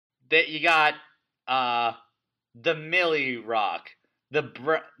that you got the Millie Rock,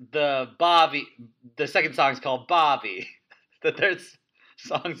 the Bobby. The second song's called Bobby. The third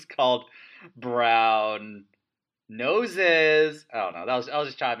song's called Brown Noses. I don't know. I was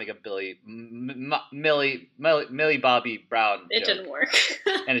just trying to make a Millie Bobby Brown. It joke. didn't work.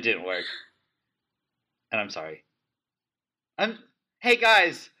 And it didn't work. And I'm sorry. Hey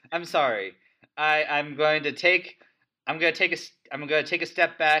guys, I'm sorry. I'm going to take a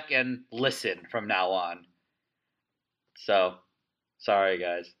step back and listen from now on. So, sorry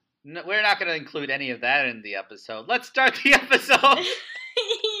guys. No, we're not going to include any of that in the episode. Let's start the episode.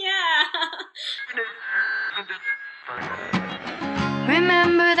 Yeah.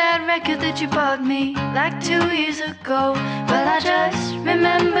 Remember that record that you bought me like 2 years ago? Well, I just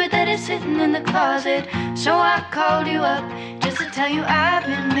remembered that it's sitting in the closet. So I called you up just to tell you I've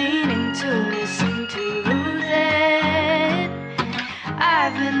been meaning to listen to that.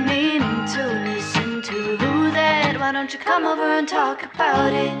 I've been meaning to listen to that. Why don't you come over and talk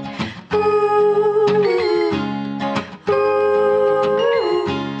about it? Ooh.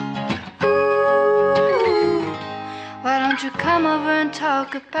 Why don't you come over and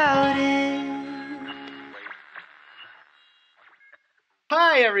talk about it?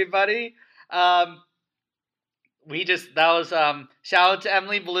 Hi everybody. Shout out to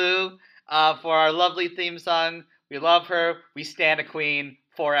Emily Blue for our lovely theme song. We love her. We stand a queen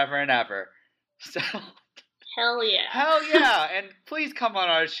forever and ever. So Hell yeah. Hell yeah. And please come on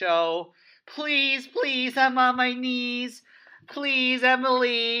our show. Please, I'm on my knees. Please,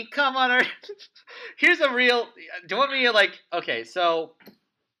 Emily, come on our... Here's a real... Do you want me to, Okay, so...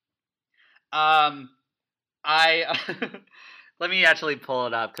 I... Let me actually pull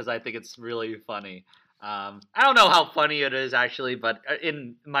it up, because I think it's really funny. I don't know how funny it is, actually, but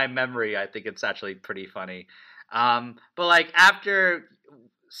in my memory, I think it's actually pretty funny. But, after...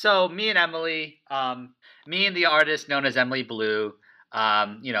 So, me and Emily, me and the artist known as Emily Blue...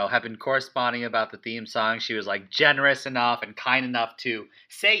 have been corresponding about the theme song. She was generous enough and kind enough to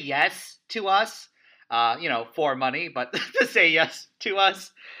say yes to us, for money, but to say yes to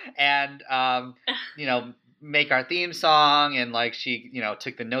us and, make our theme song. And she,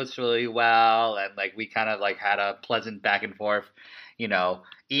 took the notes really well. And we kind of had a pleasant back and forth,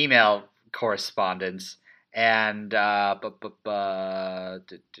 email correspondence. And, so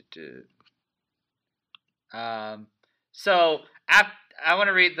I want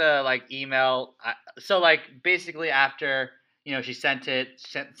to read the email. So basically after she sent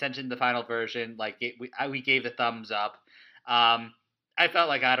in the final version, we gave the thumbs up. I felt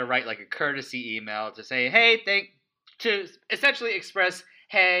like I had to write a courtesy email to say, hey, to essentially express,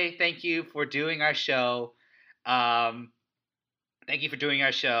 hey, thank you for doing our show. Thank you for doing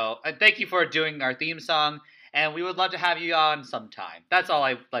our show. Thank you for doing our theme song, and we would love to have you on sometime. That's all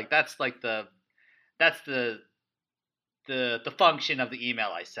I like. That's the function of the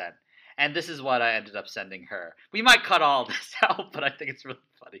email I sent. And this is what I ended up sending her. We might cut all this out, but I think it's really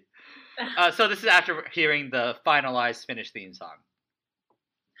funny. So this is after hearing the finalized finished theme song.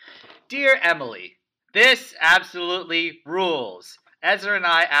 Dear Emily, this absolutely rules. Ezra and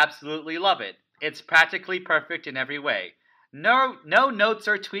I absolutely love it. It's practically perfect in every way. No notes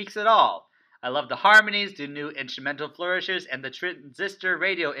or tweaks at all. I love the harmonies, the new instrumental flourishes, and the transistor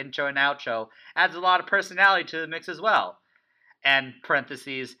radio intro and outro adds a lot of personality to the mix as well. And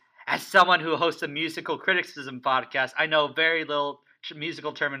parentheses, as someone who hosts a musical criticism podcast, I know very little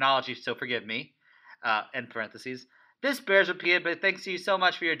musical terminology, so forgive me. End parentheses. This bears repeated, but thanks to you so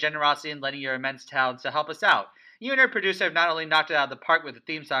much for your generosity and lending your immense talents to help us out. You and our producer have not only knocked it out of the park with the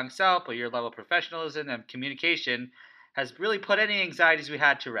theme song itself, but your level of professionalism and communication has really put any anxieties we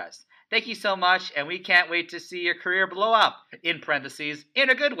had to rest. Thank you so much, and we can't wait to see your career blow up, in parentheses, in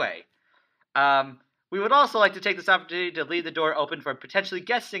a good way. We would also like to take this opportunity to leave the door open for potentially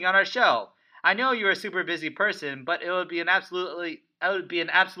guesting on our show. I know you're a super busy person, but it would be an absolute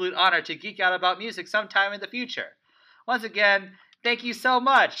honor to geek out about music sometime in the future. Once again, thank you so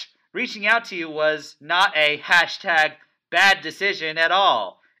much. Reaching out to you was not a hashtag bad decision at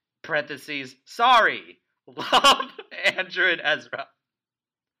all. Parentheses, sorry. Love, Andrew and Ezra.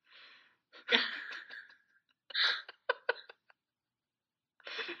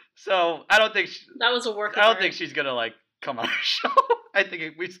 So I don't think that was a work. I don't think she's gonna come on our show. I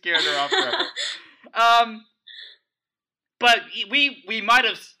think we scared her off forever. But we might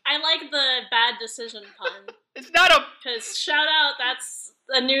have. I like the bad decision pun. It's not a. Because shout out, that's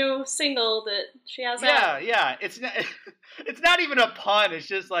a new single that she has out. Yeah. It's not even a pun. It's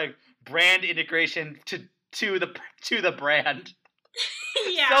just brand integration to the brand.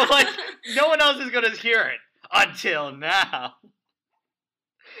 Yeah. So no one else is gonna hear it until now.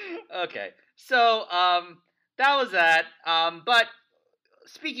 Okay, so that was that. But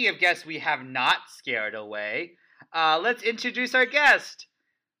speaking of guests we have not scared away, let's introduce our guest.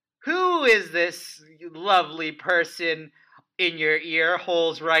 Who is this lovely person in your ear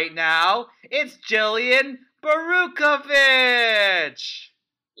holes right now? It's Jillian Barukovich!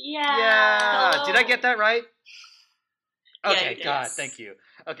 Yeah. Did I get that right? Okay, Yeah, God, yes. thank you.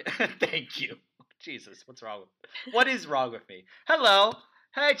 Okay, thank you. Jesus, what is wrong with me? Hello.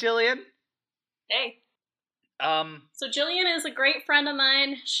 Hey, Jillian. Hey. So Jillian is a great friend of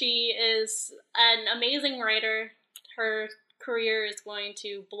mine. She is an amazing writer. Her career is going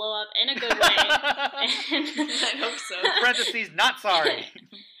to blow up in a good way. I hope so. Parentheses, not sorry.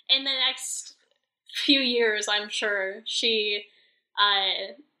 In the next few years, I'm sure. She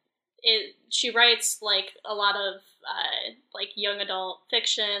writes like a lot of like young adult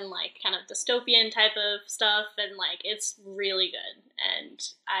fiction, like kind of dystopian type of stuff, and like it's really good. And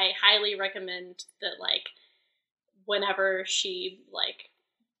I highly recommend that, like, whenever she like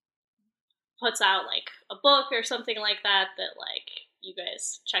puts out like a book or something like that, that like you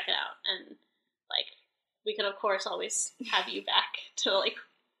guys check it out. And like we could of course always have you back to like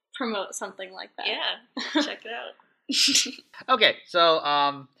promote something like that. Yeah, check it out. Okay,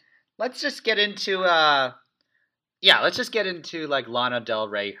 so let's just get into like Lana Del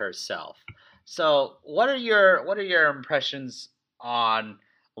Rey herself. So what are your impressions on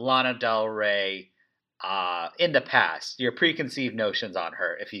Lana Del Rey in the past? Your preconceived notions on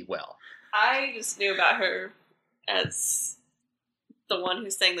her, if you will. I just knew about her as the one who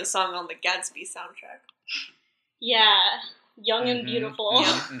sang the song on the Gatsby soundtrack. Yeah, Young and Beautiful.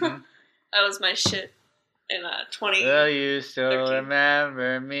 Mm-hmm. That was my shit in 20. Will you still 13.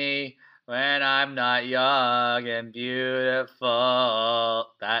 remember me when I'm not young and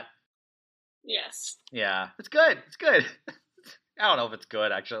beautiful? That. Yes. Yeah, it's good. It's good. I don't know if it's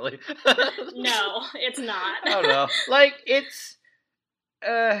good, actually. No, it's not. I don't know. Like, it's...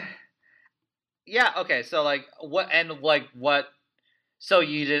 yeah, okay, so, like, what... So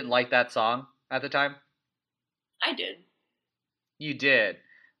you didn't like that song at the time? I did. You did.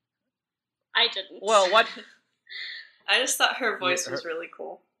 I didn't. Well, what... I just thought her voice was really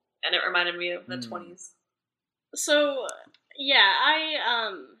cool. And it reminded me of the 20s. So, yeah, I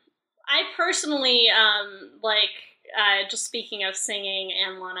personally, just speaking of singing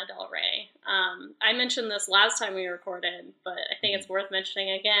and Lana Del Rey, I mentioned this last time we recorded, but I think it's worth mentioning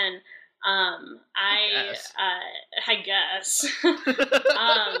again. I guess.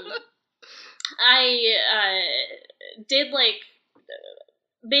 I did, like,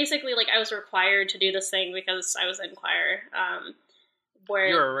 basically, like, I was required to do this thing because I was in choir, where,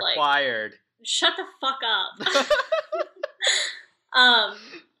 you were required. Like, shut the fuck up.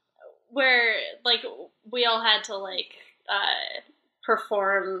 Where, like, we all had to, like,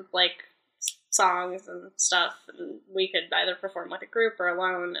 perform, like, songs and stuff, and we could either perform with a group or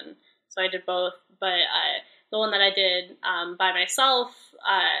alone, and so I did both, but the one that I did by myself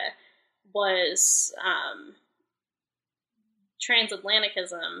was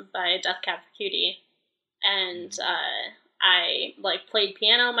Transatlanticism by Death Cab for Cutie, and I, like, played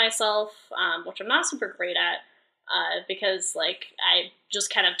piano myself, which I'm not super great at, because, like, I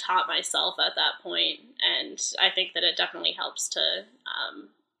just kind of taught myself at that point, and I think that it definitely helps to,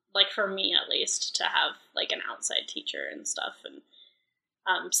 like, for me at least, to have, like, an outside teacher and stuff, and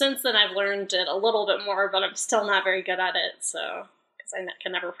since then I've learned it a little bit more, but I'm still not very good at it, so, because I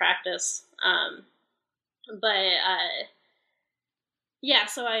can never practice, yeah,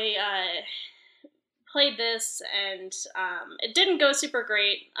 so I played this, and it didn't go super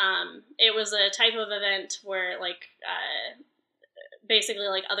great. It was a type of event where, like, basically,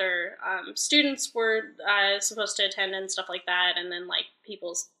 like, other students were supposed to attend and stuff like that, and then, like,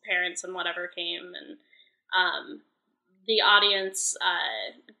 people's parents and whatever came, and the audience,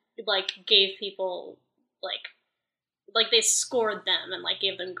 like, gave people, like, they scored them and, like,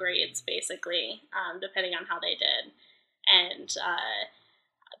 gave them grades, basically, depending on how they did, and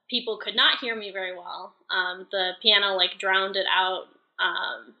people could not hear me very well. The piano, like, drowned it out,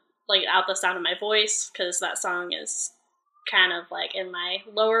 like, out the sound of my voice, because that song is kind of, like, in my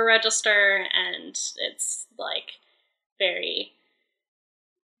lower register, and it's, like, very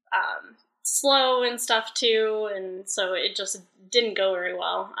slow and stuff, too, and so it just didn't go very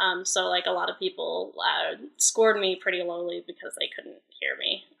well. So, like, a lot of people scored me pretty lowly because they couldn't hear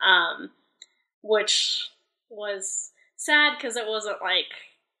me, which was sad, because it wasn't, like,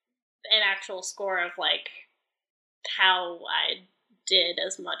 an actual score of, like, how I did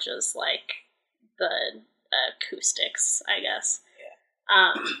as much as, like, the acoustics, I guess. Yeah.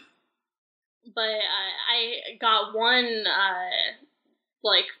 But I got one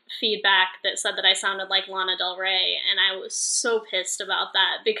like feedback that said that I sounded like Lana Del Rey, and I was so pissed about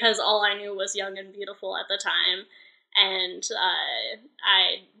that because all I knew was Young and Beautiful at the time, and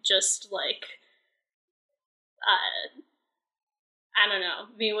I just like I don't know,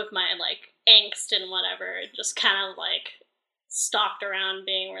 me with my like angst and whatever, just kind of like stalked around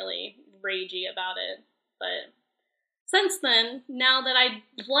being really ragey about it. But since then, now that I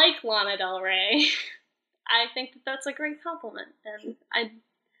like Lana Del Rey, I think that that's a great compliment, and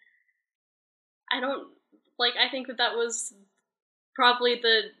I don't like. I think that that was probably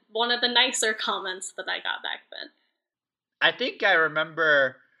the one of the nicer comments that I got back then. I think I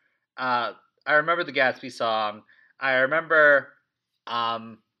remember. I remember the Gatsby song. I remember.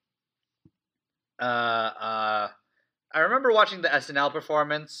 I remember watching the SNL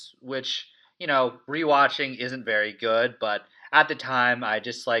performance, which, you know, rewatching isn't very good, but at the time I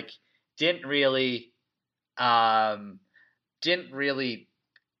just like didn't really um didn't really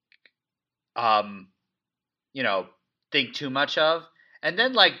um you know, think too much of. And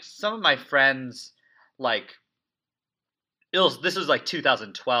then like some of my friends, like, this was like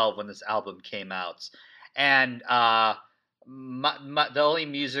 2012 when this album came out, and the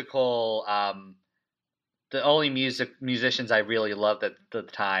only musicians I really loved at the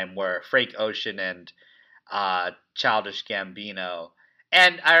time were Frank Ocean and Childish Gambino.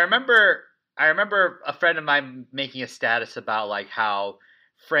 And I remember a friend of mine making a status about like how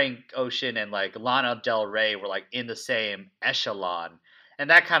Frank Ocean and like Lana Del Rey were like in the same echelon, and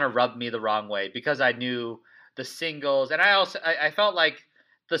that kind of rubbed me the wrong way because I knew the singles, and I felt like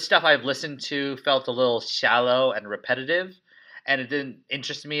the stuff I've listened to felt a little shallow and repetitive, and it didn't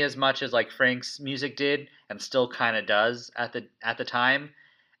interest me as much as like Frank's music did, and still kind of does at the time.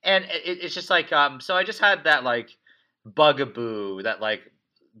 And it's just like so I just had that like bugaboo, that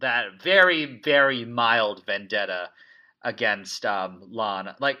very very mild vendetta against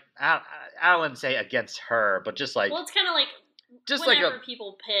Lana. Like I wouldn't say against her, but just like Well, it's kind of like just whenever like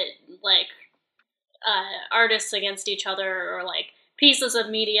people pit like artists against each other, or like pieces of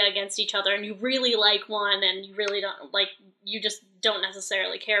media against each other, and you really like one and you really don't like, you just don't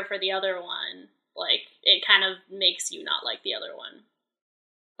necessarily care for the other one, like it kind of makes you not like the other one.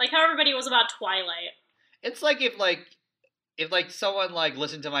 Like how everybody was about Twilight. it's like if someone like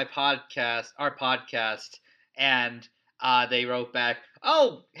listened to our podcast, and they wrote back,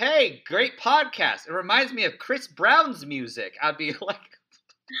 "Oh, hey, great podcast. It reminds me of Chris Brown's music." I'd be like,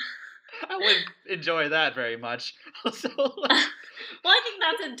 I wouldn't enjoy that very much. So, like, Well, I think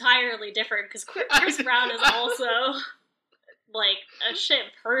that's entirely different because Chris Brown is also like a shit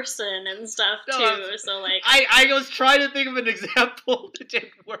person and stuff too. No, So like, I was trying to think of an example that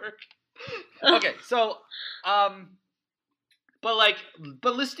didn't work. Okay, so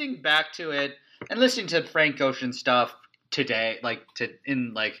but listening back to it and listening to Frank Ocean stuff today,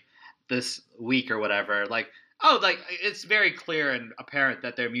 in this week or whatever, like, oh, like it's very clear and apparent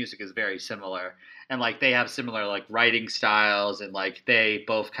that their music is very similar, and like they have similar like writing styles, and like they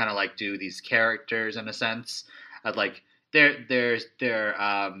both kind of like do these characters in a sense. Like their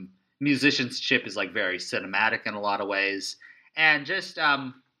musicianship is like very cinematic in a lot of ways, and just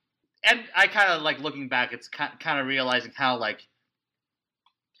and I kind of like looking back, it's kind of realizing how like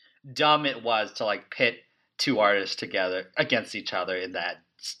dumb it was to like pit two artists together against each other in that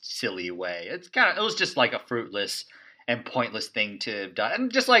silly way. It was just like a fruitless and pointless thing to have done,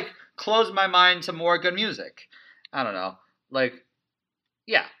 and just like close my mind to more good music. I don't know, like,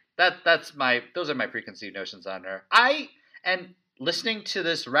 yeah, those are my preconceived notions on her. And listening to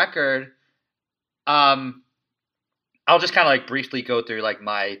this record, I'll just kind of like briefly go through like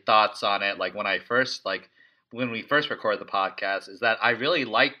my thoughts on it. Like when we first recorded the podcast, is that I really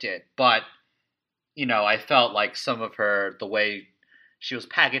liked it, but you know, I felt like some of the way she was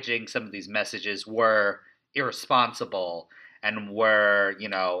packaging some of these messages were irresponsible, and were,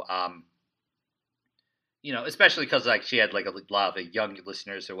 especially because like she had like a lot of like, young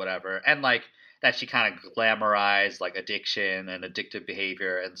listeners or whatever, and like that she kind of glamorized like addiction and addictive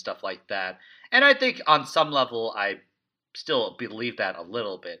behavior and stuff like that. And I think on some level I still believe that a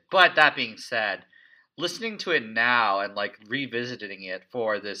little bit. But that being said, listening to it now and like revisiting it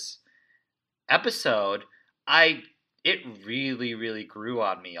for this episode, it really, really grew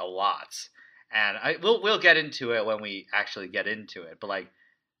on me a lot. And we'll get into it when we actually get into it. But like,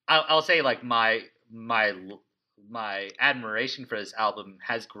 I'll say like my admiration for this album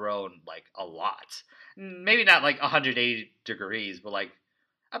has grown like a lot. Maybe not like 180 degrees, but like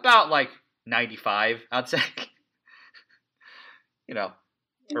about like 95, I'd say.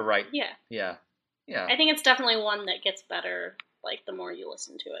 We're right. Yeah. Yeah. I think it's definitely one that gets better like the more you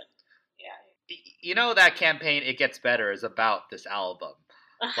listen to it. Yeah. You know, that campaign, It Gets Better, is about this album.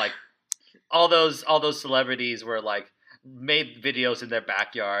 Like all those celebrities were like made videos in their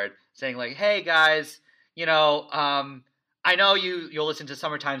backyard saying like, "Hey guys, I know you'll listen to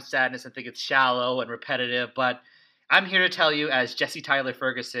Summertime Sadness and think it's shallow and repetitive, but I'm here to tell you, as Jesse Tyler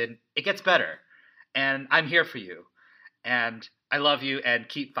Ferguson, it gets better, and I'm here for you, and I love you, and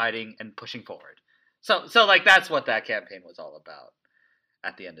keep fighting and pushing forward." So like that's what that campaign was all about.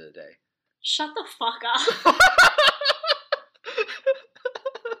 At the end of the day. Shut the fuck up.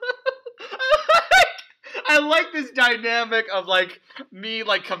 I like this dynamic of like me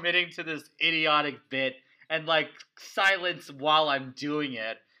like committing to this idiotic bit and like silence while I'm doing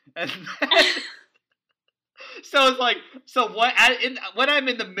it, and then, so it's like when I'm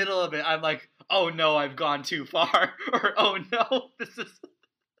in the middle of it, I'm like, oh no, I've gone too far, or oh no, this is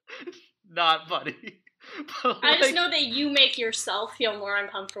not funny. But, I just know that you make yourself feel more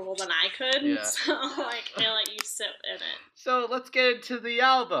uncomfortable than I could, Yeah. so like I let you sit in it. So let's get into the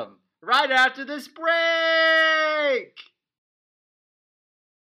album right after this break.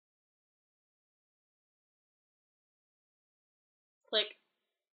 Like,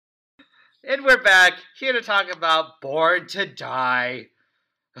 And we're back here to talk about Born to Die.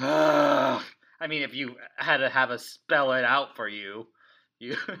 Ugh. I mean, if you had to have us spell it out for you.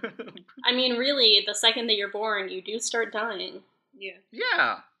 I mean, really, the second that you're born, you do start dying. Yeah.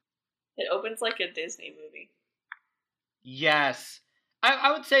 Yeah. It opens like a Disney movie. Yes.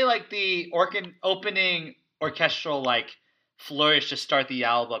 I would say like the opening orchestral like flourish to start the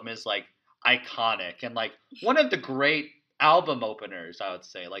album is like iconic and like one of the great album openers, I would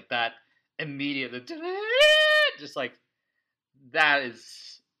say. Like that immediate just like that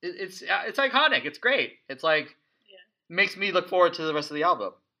is it's iconic. It's great. It's like makes me look forward to the rest of the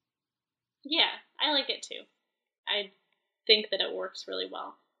album. Yeah, I like it too. I think that it works really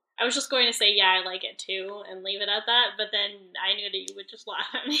well. I was just going to say, yeah, I like it too, and leave it at that, but then I knew that you would just laugh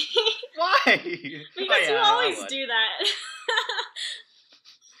at me. Why? Because you always do that.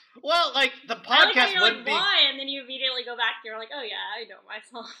 Well, like, the I like how podcast you're wouldn't like, why? And then you immediately go back and you're like, oh yeah, I know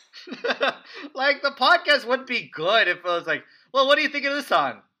myself. be... Like, the podcast wouldn't be good if it was like, well, what do you think of this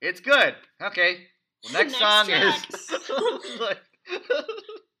song? It's good. Okay. Well, next song track. is... like...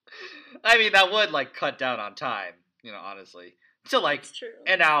 I mean, that would, like, cut down on time, honestly. To, like, It's true.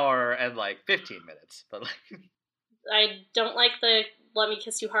 an hour and, like, 15 minutes. But, like... I don't like the "Let Me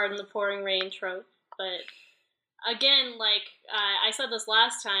Kiss You Hard in the Pouring Rain" trope, but again, like I said this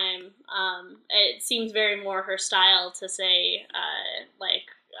last time, it seems very more her style to say,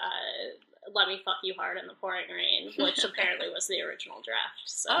 "Let me fuck you hard in the pouring rain," which apparently was the original draft.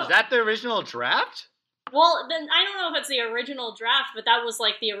 So. Is that the original draft? Well, then I don't know if it's the original draft, but that was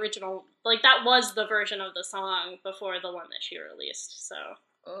like the original, like that was the version of the song before the one that she released. So.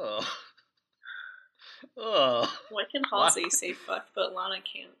 Oh. Oh. Why can Halsey say fuck, but Lana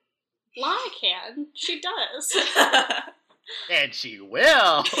can't? Lana can. She does. And she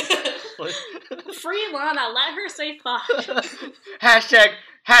will. Free Lana. Let her say fuck.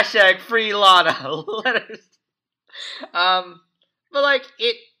 hashtag free Lana. Let her. But like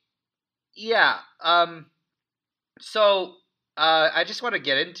it. Yeah. So I just want to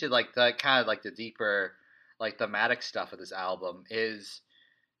get into like the kind of like the deeper like thematic stuff of this album is.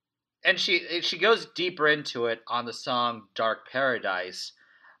 And she goes deeper into it on the song Dark Paradise,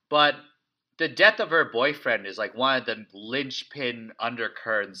 but the death of her boyfriend is like one of the linchpin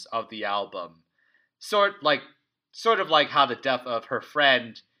undercurrents of the album. Sort of like how the death of her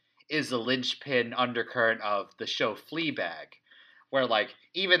friend is the linchpin undercurrent of the show Fleabag, where like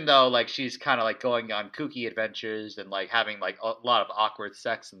even though like she's kind of like going on kooky adventures and like having like a lot of awkward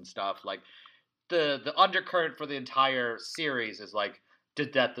sex and stuff, like the undercurrent for the entire series is like the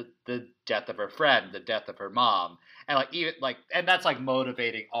death of her friend, the death of her mom, and like even like, and that's like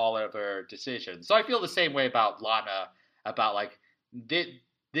motivating all of her decisions. So I feel the same way about Lana, about like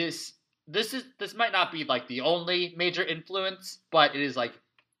this might not be like the only major influence, but it is like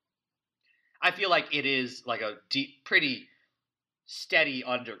I feel like it is like a deep, pretty steady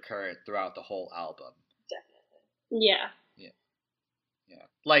undercurrent throughout the whole album. Definitely. Yeah.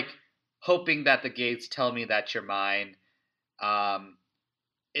 Like hoping that the gates tell me that you're mine.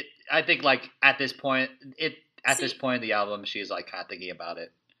 I think like at this point in the album, she's like kind of thinking about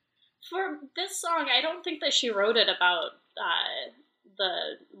it. For this song, I don't think that she wrote it about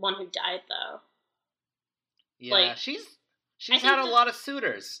the one who died, though. Yeah, like, she's had a lot of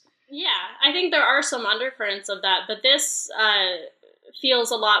suitors. Yeah, I think there are some undercurrents of that, but this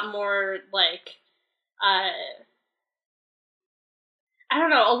feels a lot more like I don't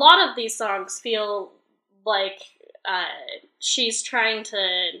know. A lot of these songs feel like she's trying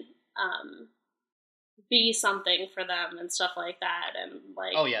to be something for them and stuff like that, and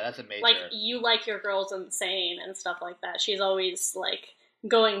like, Oh yeah, that's a major. like, you like your girl's insane and stuff like that. She's always like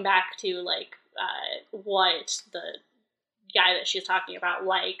going back to like what the guy that she's talking about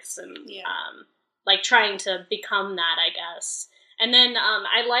likes, and like trying to become that, I guess. And then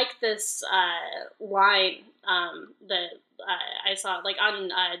I like this line that I saw like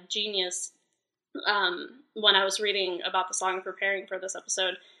on Genius when I was reading about the song preparing for this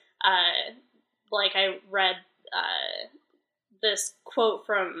episode. Like I read this quote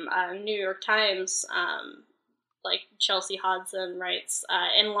from New York Times. Like Chelsea Hodson writes,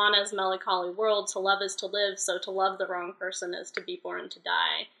 in Lana's melancholy world, to love is to live, so to love the wrong person is to be born to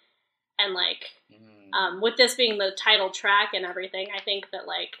die. And like, with this being the title track and everything, I think that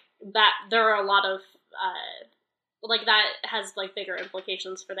like that there are a lot of like that has like bigger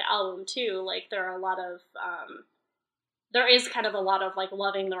implications for the album too. Like there are a lot of there is kind of a lot of like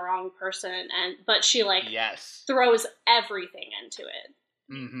loving the wrong person, but she like throws everything into it.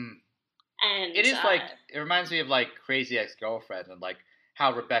 Mm-hmm. And it is like, it reminds me of like Crazy Ex-Girlfriend, and like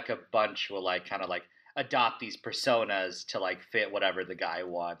how Rebecca Bunch will like kind of like adopt these personas to like fit whatever the guy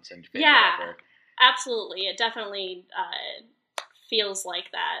wants and fit whatever. Absolutely. It definitely feels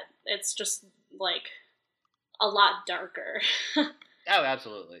like that. It's just like a lot darker. Oh,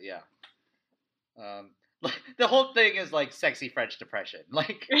 absolutely, yeah. The whole thing is like sexy French depression.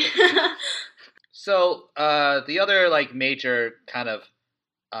 Like, so the other like major kind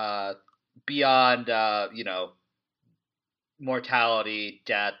of beyond you know, mortality,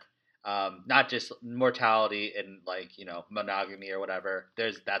 death, not just mortality and like, you know, monogamy or whatever.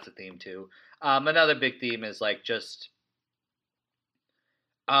 That's a theme too. Another big theme is like just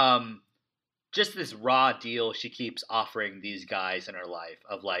this raw deal she keeps offering these guys in her life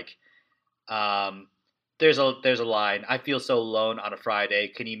of like, there's a line, I feel so alone on a Friday.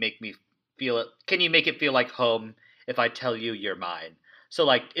 Can you make it feel like home if I tell you you're mine? So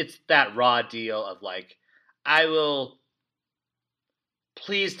like it's that raw deal of like, I will,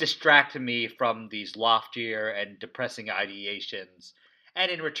 please distract me from these loftier and depressing ideations, and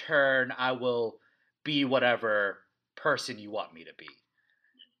in return I will be whatever person you want me to be.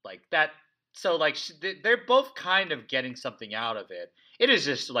 Like that. So like they're both kind of getting something out of it. It is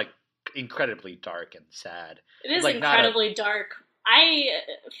just like incredibly dark and sad. It is like incredibly dark. I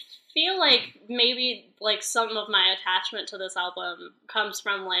feel like maybe like some of my attachment to this album comes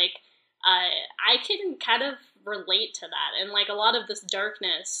from like I can kind of relate to that, and like a lot of this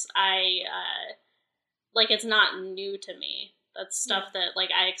darkness, I like it's not new to me. That's stuff that like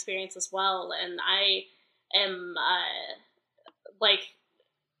I experience as well, and I am like,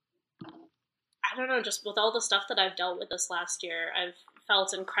 I don't know, just with all the stuff that I've dealt with this last year, I've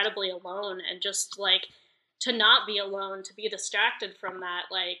felt incredibly alone, and just like to not be alone, to be distracted from that,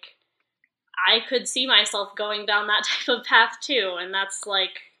 like I could see myself going down that type of path too, and that's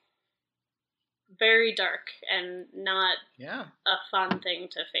like very dark and not a fun thing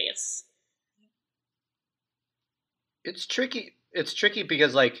to face. It's tricky. It's tricky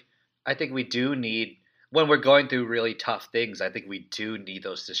because like I think we do need, when we're going through really tough things, I think we do need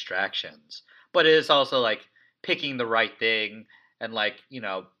those distractions. But it is also like picking the right thing, and like, you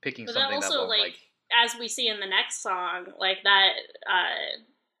know, picking but something also, that won't like, as we see in the next song, like that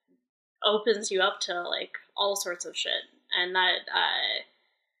opens you up to like all sorts of shit, and that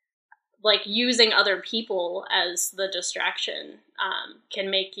like using other people as the distraction can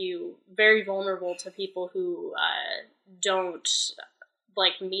make you very vulnerable to people who don't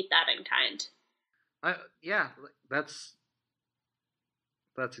like meet that in kind. Yeah, that's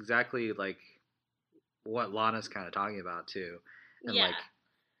exactly like what Lana's kind of talking about too. And like,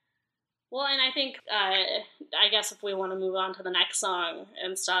 well, and I think I guess if we want to move on to the next song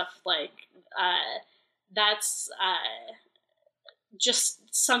and stuff, like that's just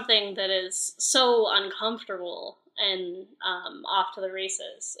something that is so uncomfortable and Off to the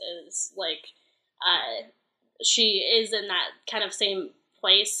Races is like she is in that kind of same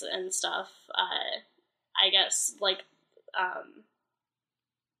place and stuff. I guess like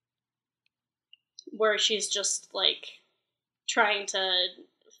where she's just like trying to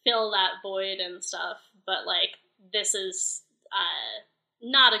fill that void and stuff, but like this is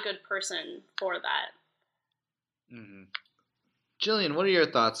not a good person for that. Mm-hmm. Jillian, what are your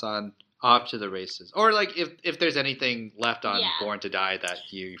thoughts on Off to the Races? Or like if there's anything left on Born to Die that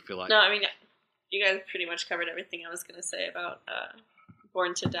you feel like... No, I mean, you guys pretty much covered everything I was going to say about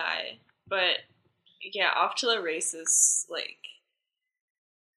Born to Die. But yeah, Off to the Races, like,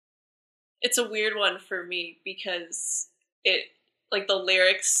 it's a weird one for me because it, like the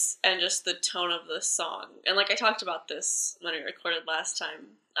lyrics and just the tone of the song. And like I talked about this when we recorded last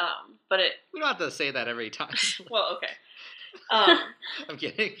time, but We don't have to say that every time. well, okay. I'm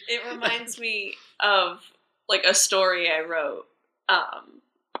kidding. It reminds me of like a story I wrote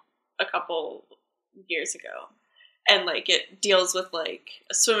a couple years ago. And like it deals with like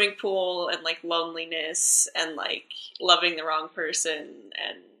a swimming pool and like loneliness and like loving the wrong person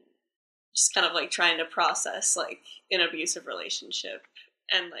and just kind of like trying to process like an abusive relationship.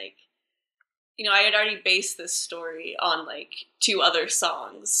 And like, you know, I had already based this story on like 2 other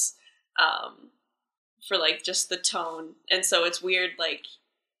songs for like just the tone. And so it's weird like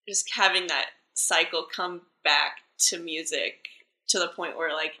just having that cycle come back to music to the point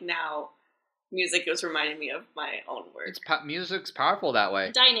where like now music is reminding me of my own work. Music's powerful that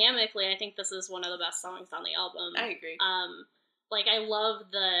way. Dynamically, I think this is one of the best songs on the album. I agree. Like I love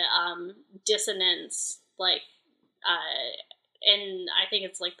the dissonance, like, and I think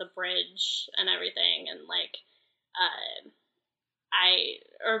it's like the bridge and everything, and like,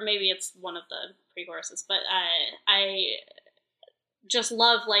 or maybe it's one of the pre-choruses, but I just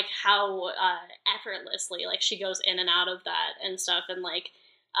love like how effortlessly like she goes in and out of that and stuff, and like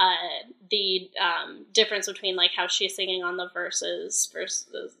the difference between like how she's singing on the verses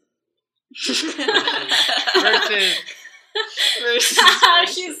versus how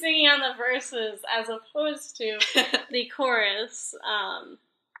she's singing on the verses as opposed to the chorus,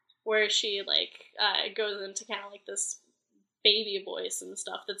 where she like goes into kind of like this baby voice and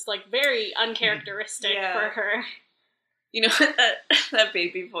stuff that's like very uncharacteristic for her. You know what that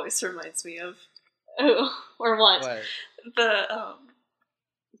baby voice reminds me of? Oh, or what? The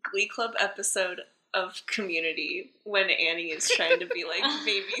Glee Club episode of Community when Annie is trying to be like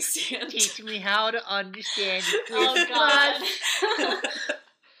baby Santa. Teach me how to understand. Oh God.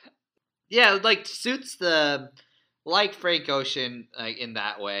 Yeah, like suits the like Frank Ocean in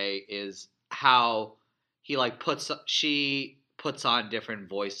that way is how he like she puts on different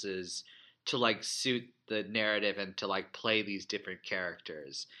voices to like suit the narrative and to like play these different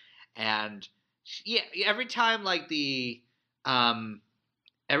characters. And yeah, every time like the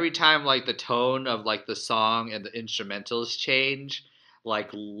tone of like the song and the instrumentals change, like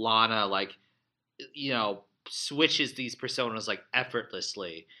Lana like, you know, switches these personas like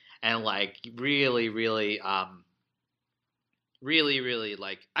effortlessly and like really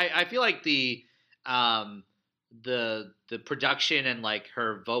like I feel like the production and like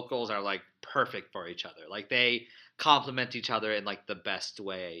her vocals are like perfect for each other. Like they complement each other in like the best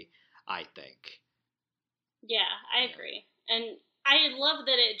way, I think. Yeah, I agree. And I love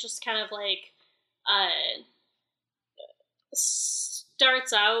that it just kind of like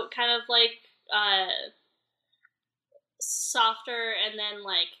starts out kind of like softer and then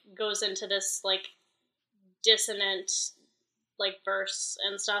like goes into this like dissonant like verse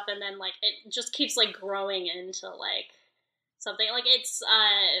and stuff, and then like it just keeps like growing into like something like it's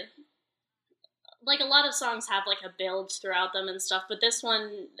like a lot of songs have like a build throughout them and stuff, but this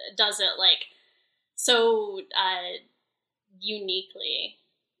one does it like so uniquely.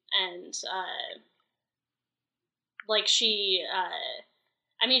 And like she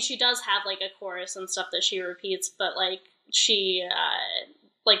I mean she does have like a chorus and stuff that she repeats, but like she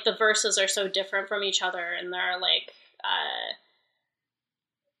like the verses are so different from each other, and they're like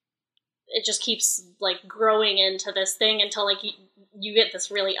it just keeps like growing into this thing until like you get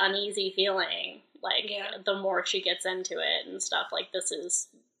this really uneasy feeling like the more she gets into it and stuff. Like this is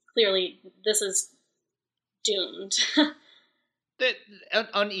doomed. That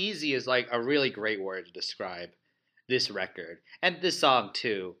uneasy is like a really great word to describe this record and this song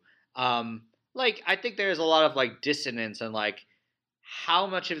too. Like I think there's a lot of like dissonance and like how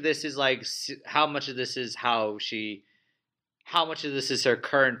much of this is like how much of this is her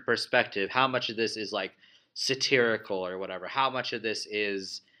current perspective, how much of this is like satirical or whatever, how much of this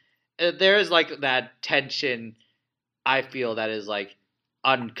is there is like that tension I feel that is like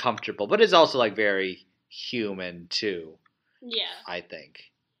uncomfortable but is also like very human too. Yeah, I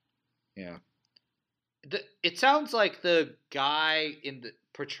think. Yeah. It sounds like the guy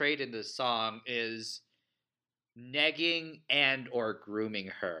portrayed in the song is negging and or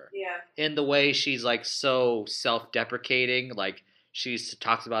grooming her. Yeah. In the way she's like so self-deprecating, like she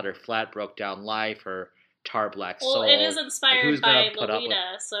talks about her flat, broke down life, her tar black soul. Well, it is inspired by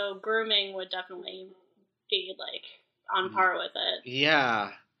Lolita, so grooming would definitely be like on par with it. Yeah.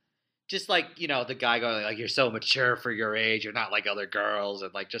 Just like, you know, the guy going like, you're so mature for your age, you're not like other girls,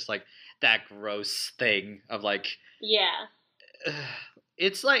 and like just like that gross thing of like, yeah,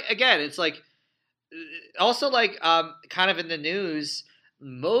 it's like, again, it's like also like kind of in the news,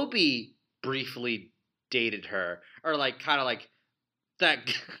 Moby briefly dated her, or like kind of like that,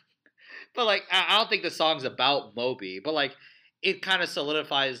 but like I don't think the song's about Moby, but like it kind of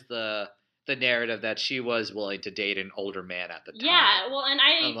solidifies the narrative that she was willing to date an older man at the time. Yeah, well, and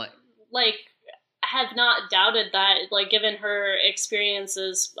I like have not doubted that, like, given her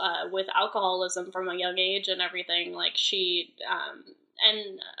experiences with alcoholism from a young age and everything, like she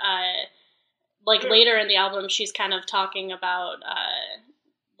like later in the album she's kind of talking about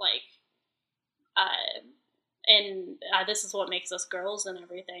and This Is What Makes Us Girls and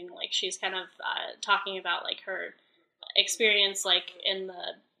everything, like she's kind of talking about like her experience like in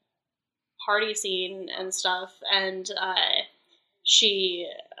the party scene and stuff, and she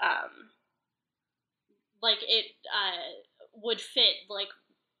like it would fit like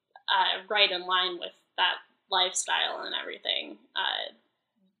right in line with that lifestyle and everything,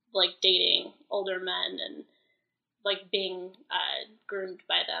 like dating older men and like being groomed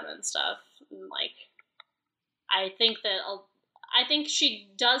by them and stuff. And like I think she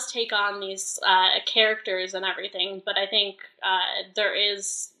does take on these characters and everything, but I think there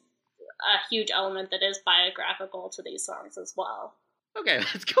is a huge element that is biographical to these songs as well. Okay,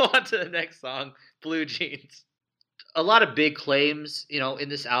 let's go on to the next song, Blue Jeans. A lot of big claims, in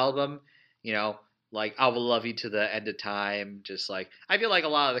this album, like I Will Love You to the End of Time. Just like, I feel like a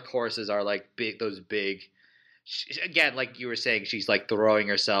lot of the choruses are like those big, again, like you were saying, she's throwing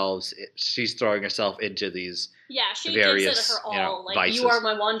herself into these she various, gives it her all. Like, vices. You are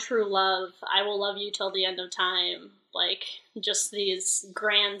my one true love. I will love you till the end of time. Like, just these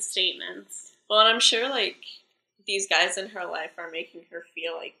grand statements. Well, and I'm sure, like, these guys in her life are making her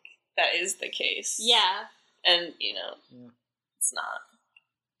feel like that is the case. Yeah. And, it's not.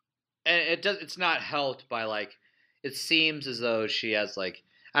 And it's not helped by, like, it seems as though she has, like,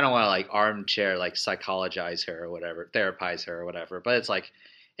 I don't want to, like, armchair, like, psychologize her or whatever, therapize her or whatever, but it's, like,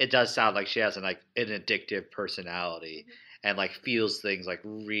 it does sound like she has, an addictive personality and, like, feels things, like,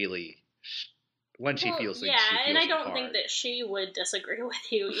 really... When she feels things, she feels and I don't hard. think that she would disagree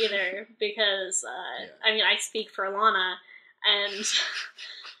with you either, because I mean, I speak for Lana, and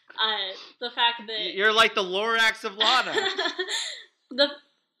the fact that you're like the Lorax of Lana.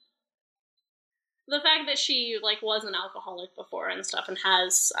 the fact that she like was an alcoholic before and stuff, and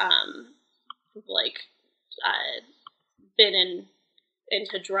has been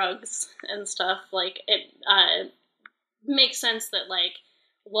into drugs and stuff, like it makes sense that like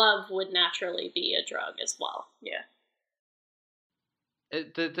love would naturally be a drug as well. Yeah.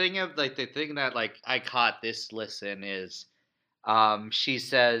 The thing that like I caught this listen is, she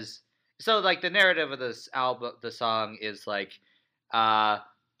says, so like the narrative of this album, the song is like,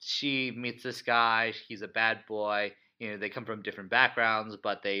 she meets this guy, he's a bad boy, they come from different backgrounds,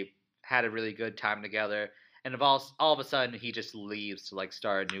 but they had a really good time together, and all of a sudden he just leaves to like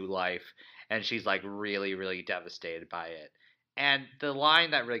start a new life, and she's like really, really devastated by it. And the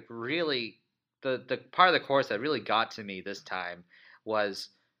line that like really, the part of the chorus that really got to me this time was,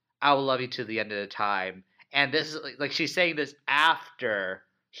 I will love you to the end of the time. And this is like, she's saying this after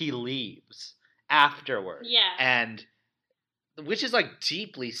he leaves, afterward. Yeah. And, which is like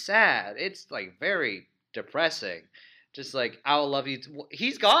deeply sad. It's like very depressing. Just like, I will love you.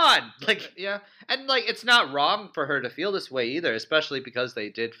 He's gone. Like, yeah. And like, it's not wrong for her to feel this way either, especially because they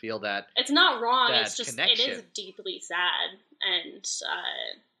did feel that. It's not wrong. It's just, connection. It is deeply sad. And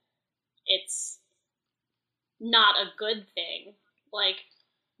it's not a good thing. Like,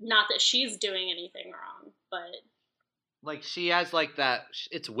 not that she's doing anything wrong, but. Like, she has like that,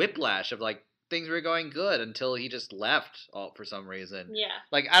 it's whiplash of like, things were going good until he just left for some reason. Yeah.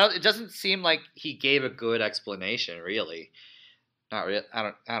 Like, it doesn't seem like he gave a good explanation, really. Not really.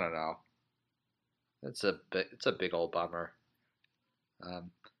 I don't know. It's a big old bummer.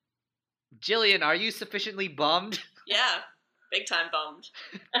 Jillian, are you sufficiently bummed? Yeah. Big time bummed.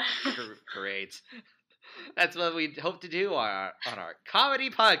 Great. That's what we hope to do on our comedy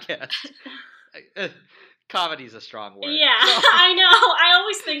podcast. Comedy's a strong word. Yeah, so. I know. I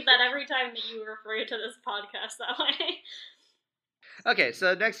always think that every time that you refer to this podcast that way. Okay,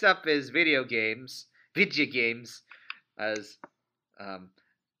 so next up is video games. As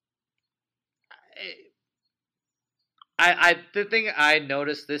the thing I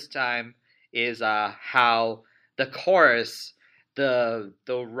noticed this time is how the chorus, the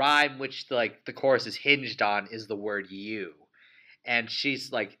rhyme which the chorus is hinged on is the word you, and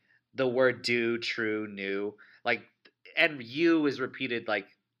she's like the word do, true, new, like, and you is repeated like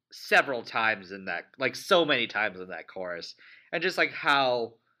several times in that, like so many times in that chorus, and just like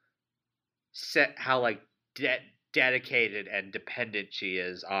how dedicated and dependent she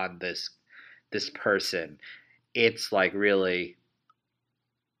is on this person. It's like really,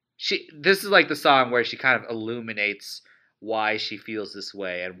 this is like the song where she kind of illuminates why she feels this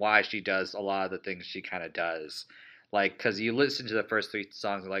way and why she does a lot of the things she kind of does. Like, because you listen to the first 3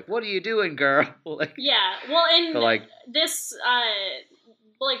 songs, and like, what are you doing, girl? Like, yeah. Well, and but like, this,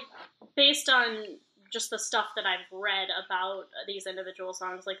 like, based on just the stuff that I've read about these individual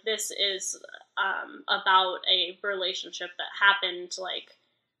songs, like, this is about a relationship that happened, like,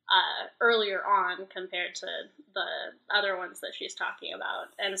 earlier on compared to the other ones that she's talking about.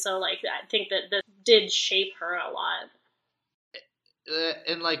 And so, like, I think that this did shape her a lot.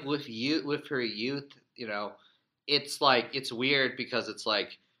 And like with her youth, you know, it's like, it's weird because it's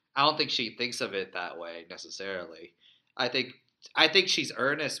like, I don't think she thinks of it that way necessarily. I think she's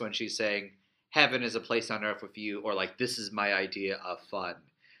earnest when she's saying heaven is a place on earth with you, or like, this is my idea of fun.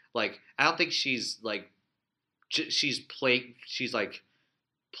 Like, I don't think she's like, she's like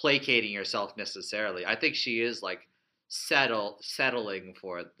placating herself necessarily. I think she is like settling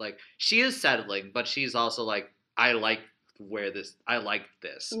for it. Like, she is settling, but she's also like, I like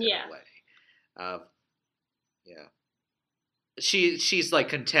this in Yeah. a way. Yeah. She's like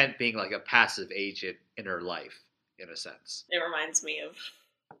content being like a passive agent in her life, in a sense. It reminds me of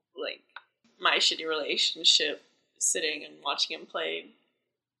like my shitty relationship, sitting and watching him play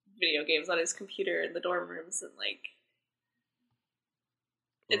video games on his computer in the dorm rooms, and like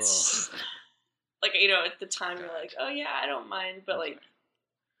it's like, you know, at the time you're like, oh yeah, I don't mind, but like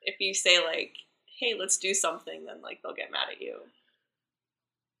if you say like, hey, let's do something, then like they'll get mad at you.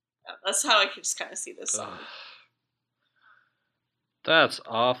 Yeah, that's how I could just kind of see this song. That's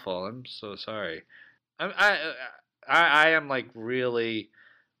awful. I'm so sorry. I am like really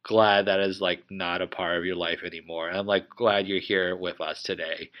glad that is like not a part of your life anymore. And I'm like glad you're here with us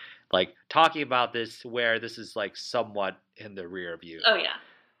today, like talking about this where this is like somewhat in the rear view. Oh yeah.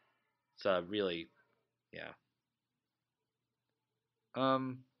 So really, yeah.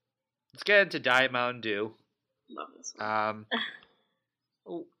 Let's get into Diet Mountain Dew. Love this one.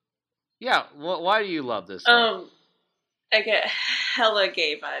 Yeah. Why do you love this song? I get hella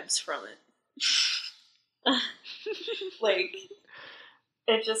gay vibes from it. Like,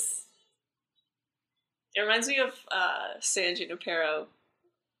 it reminds me of San Junipero,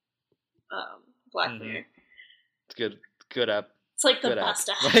 Black Mirror. It's good up. It's like the Good best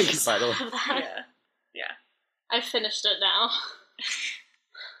app. episode By the way. of that. Yeah. I finished it now.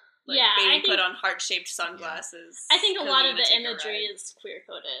 Like, Yeah, baby I think- put on heart-shaped sunglasses. I think a lot of the take a imagery ride. is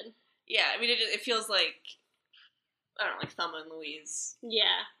queer-coded. Yeah, I mean, it feels like, I don't know, like Thelma and Louise.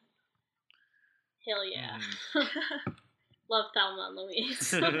 Yeah. Hell yeah. Love Thelma and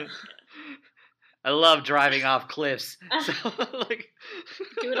Louise. I love driving off cliffs. So, like,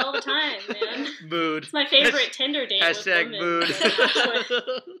 Do it all the time, man. Mood. It's my favorite Tinder date with Hashtag women.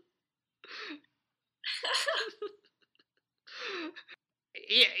 mood.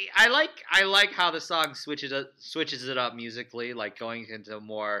 Yeah, I like how the song switches it up musically, like going into a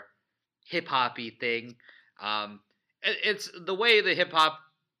more hip hoppy thing. It's the way the hip hop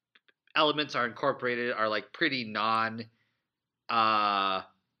elements are incorporated are like pretty non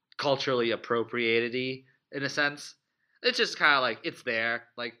culturally appropriated-y in a sense. It's just kind of like, it's there,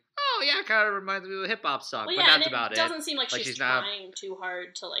 like, oh yeah, kind of reminds me of a hip hop song, Well, but yeah, that's and about it doesn't seem like Like, she's she's not- trying too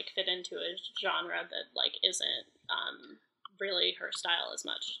hard to like fit into a genre that like isn't really her style as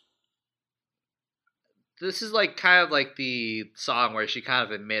much. This is like kind of like the song where she kind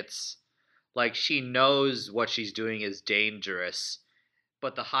of admits, like, she knows what she's doing is dangerous,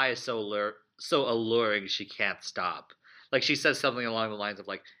 but the high is so alluring she can't stop. Like, she says something along the lines of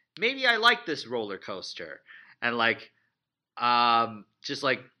like, maybe I like this roller coaster, and like, just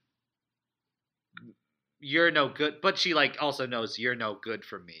like, you're no good, but she like also knows you're no good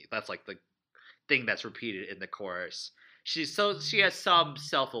for me. That's like the thing that's repeated in the chorus. She has some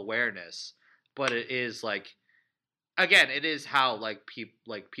self-awareness, but it is like, again, it is how like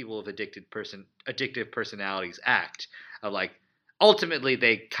people with addictive personalities act. Of like, ultimately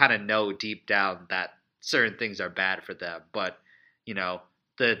they kind of know deep down that certain things are bad for them, but you know,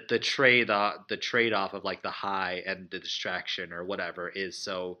 the trade-off of like the high and the distraction or whatever is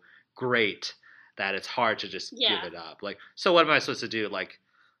so great that it's hard to just give it up. Like, so what am I supposed to do? Like,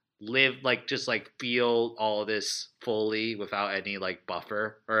 live, like, just like feel all this fully without any like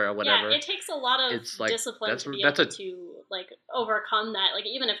buffer or whatever? Yeah, it takes a lot of It's like, discipline to be that's able a- to like overcome that. Like,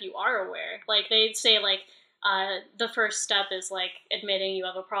 even if you are aware, like they say, like the first step is like admitting you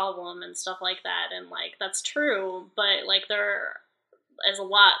have a problem and stuff like that, and like that's true, but like there is a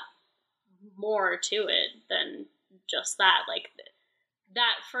lot more to it than just that. Like,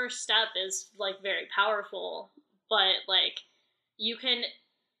 that first step is like very powerful, but like you can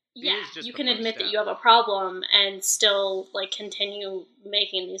just you the can first admit step. that you have a problem and still like continue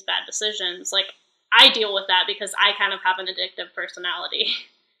making these bad decisions. Like, I deal with that because I kind of have an addictive personality,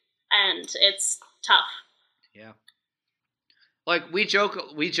 and it's tough. Yeah. Like we joke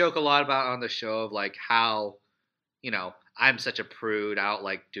a lot about on the show of like how, I'm such a prude, I don't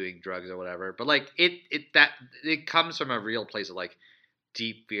like doing drugs or whatever. But like it comes from a real place of like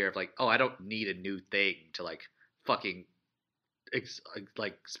deep fear of like, oh, I don't need a new thing to like fucking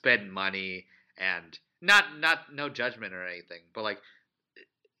like spend money, and not no judgment or anything, but like,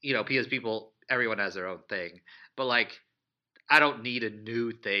 because everyone has their own thing, but like I don't need a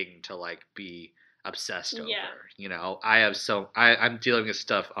new thing to like be obsessed over. I'm dealing with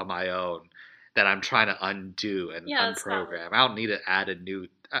stuff on my own that I'm trying to undo and unprogram. I don't need to add a new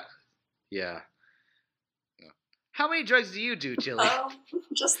yeah. How many drugs do you do, Jilly?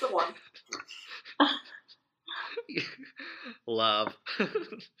 Just the one. Love.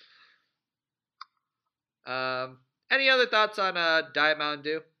 Any other thoughts on Diet Mountain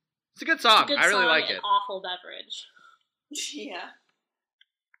Dew? It's a good song. I really like it. Awful beverage. Yeah.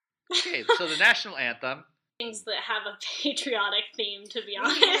 Okay, so the national anthem. Things that have a patriotic theme, to be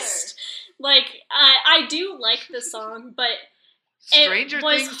honest. Like, I do like the song, but Stranger it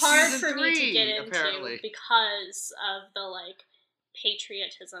was Things hard season for me to 3, get into apparently. because of the, like,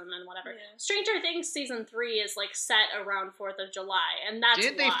 patriotism and whatever. Yeah. Stranger Things season 3 is, like, set around 4th of July, and that's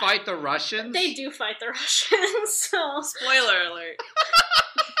Didn't why. they fight the Russians? They do fight the Russians, so... Spoiler alert.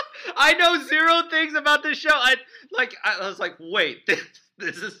 I know zero things about this show. I was like, wait, this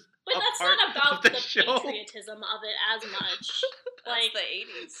is But that's part not about of the the show. patriotism of it as much. That's Like, the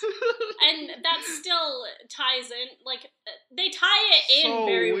 80s. and that still ties in, like, they tie it in So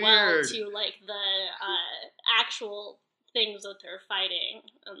very well weird. to, like, the actual things that they're fighting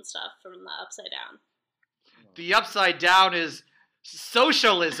and stuff from the Upside Down. The Upside Down is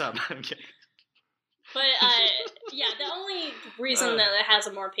socialism. I'm kidding. But, yeah, the only reason that it has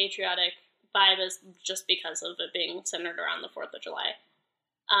a more patriotic vibe is just because of it being centered around the 4th of July.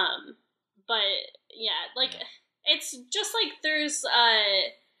 But, yeah, like, it's just like there's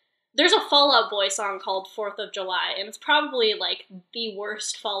a Fall Out Boy song called 4th of July, and it's probably, like, the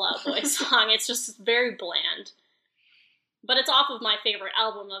worst Fall Out Boy song. It's just very bland. But it's off of my favorite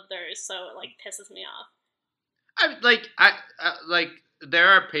album of theirs, so it, like, pisses me off. I there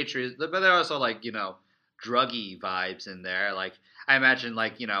are patriots, but there are also like druggy vibes in there. Like I imagine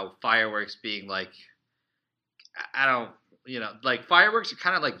like fireworks being like I don't like fireworks are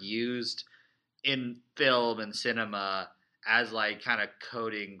kind of like used in film and cinema as like kind of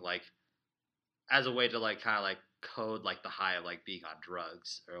coding like as a way to like kind of like code like the high of like being on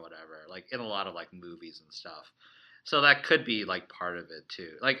drugs or whatever. Like in a lot of like movies and stuff. So that could be like part of it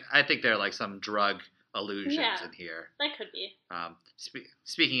too. Like I think there are like some drug allusions in here. That could be.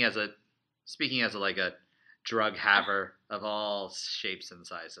 Speaking as a like a drug haver of all shapes and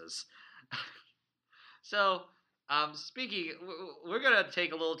sizes. So, we're gonna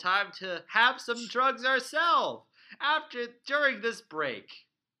take a little time to have some drugs ourselves during this break.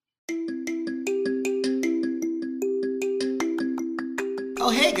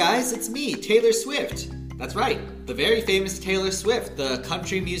 Oh hey guys, it's me, Taylor Swift. That's right, the very famous Taylor Swift, the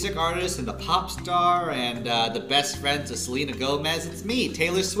country music artist and the pop star and the best friend to Selena Gomez. It's me,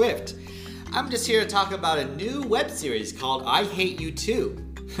 Taylor Swift. I'm just here to talk about a new web series called I Hate You Too.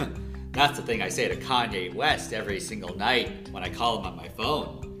 That's the thing I say to Kanye West every single night when I call him on my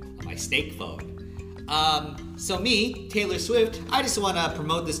phone, on my snake phone. So me, Taylor Swift, I just want to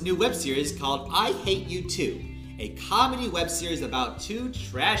promote this new web series called I Hate You Too, a comedy web series about two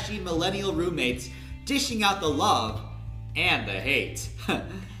trashy millennial roommates dishing out the love and the hate.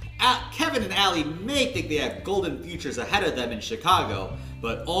 Kevin and Allie may think they have golden futures ahead of them in Chicago,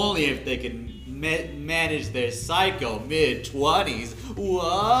 but only if they can manage their psycho mid-20s.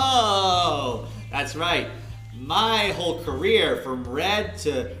 Whoa! That's right. My whole career, from Red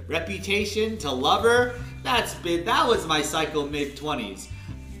to Reputation to Lover, that was my psycho mid-20s.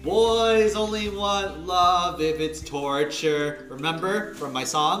 Boys only want love if it's torture. Remember from my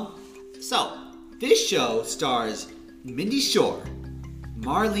song? So, this show stars Mindy Shore,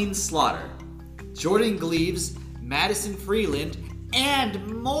 Marlene Slaughter, Jordan Gleaves, Madison Freeland,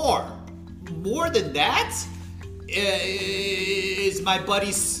 and more. More than that? Is my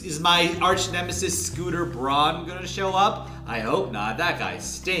arch nemesis Scooter Braun gonna show up? I hope not. That guy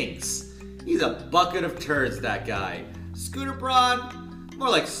stinks. He's a bucket of turds, that guy. Scooter Braun? More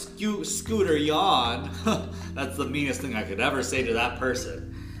like Scooter Yawn. That's the meanest thing I could ever say to that person.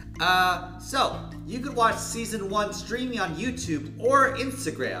 So, you can watch Season 1 streaming on YouTube or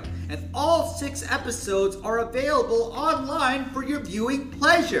Instagram, and all 6 episodes are available online for your viewing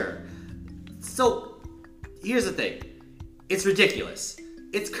pleasure. So, here's the thing. It's ridiculous.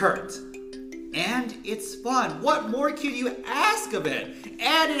 It's current. And it's fun. What more could you ask of it?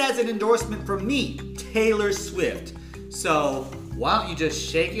 And it has an endorsement from me, Taylor Swift. So why don't you just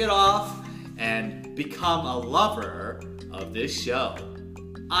shake it off and become a lover of this show?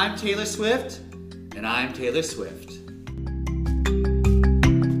 I'm Taylor Swift, and I'm Taylor Swift.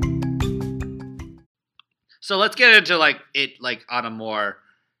 So let's get into it on a more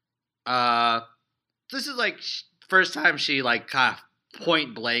this is first time she kind of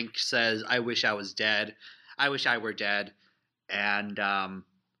point blank says, I wish I was dead. I wish I were dead. And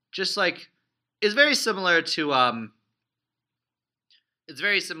just it's very similar to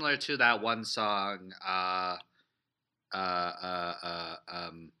that one song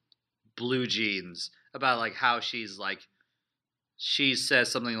Blue Jeans, about how she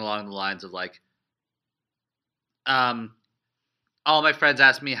says something along the lines of all my friends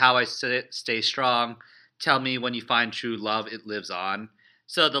ask me how I stay strong. Tell me when you find true love, it lives on.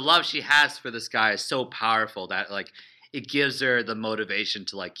 So the love she has for this guy is so powerful that it gives her the motivation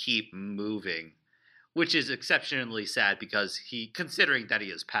to keep moving, which is exceptionally sad because considering that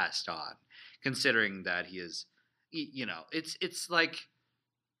he has passed on, considering that he is, it's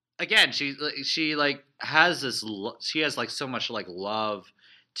again, she has this, she has so much love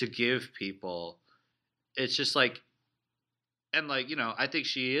to give people. It's just and I think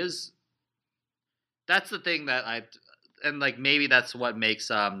she is. That's the thing that maybe that's what makes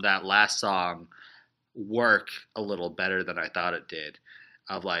that last song work a little better than I thought it did.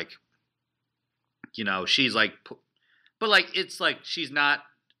 Of she's but it's she's not.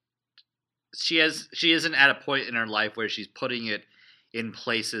 She isn't at a point in her life where she's putting it in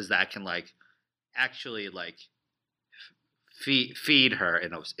places that can actually feed her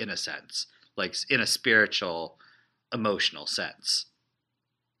in a sense, in a spiritual, emotional sense,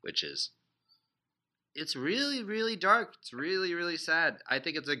 which is, it's really, really dark. It's really, really sad. I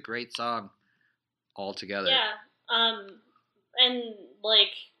think it's a great song altogether. Yeah. And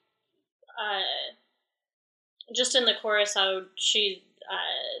just in the chorus, how she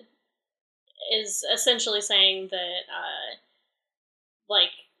is essentially saying that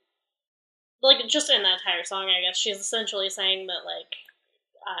just in that entire song, I guess she's essentially saying that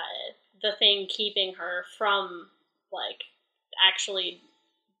the thing keeping her from actually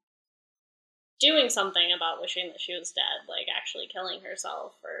doing something about wishing that she was dead, actually killing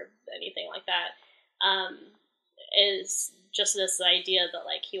herself or anything like that, is just this idea that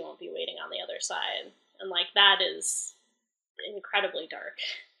he won't be waiting on the other side, and that is incredibly dark.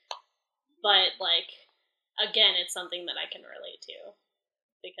 But again, it's something that I can relate to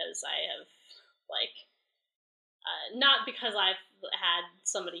because I have not because I've had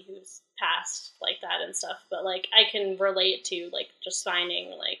somebody who's passed like that and stuff, but I can relate to just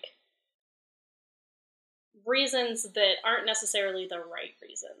finding reasons that aren't necessarily the right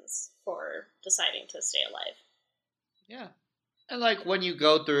reasons for deciding to stay alive. Yeah. And when you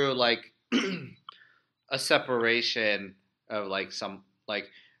go through a separation of some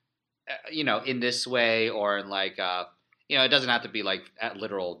in this way, or in it doesn't have to be at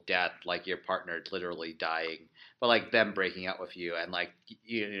literal death, your partner literally dying, but them breaking up with you and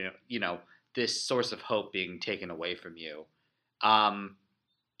this source of hope being taken away from you.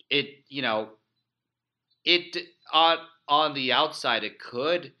 It on the outside,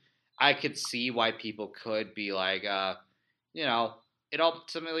 I could see why people could be it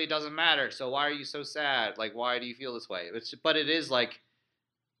ultimately doesn't matter. So why are you so sad? Why do you feel this way? But it is I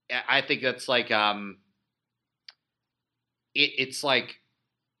think that's it's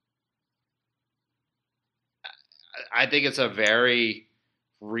I think it's a very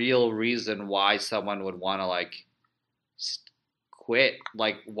real reason why someone would want to quit,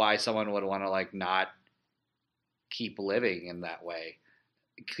 why someone would want to not keep living in that way,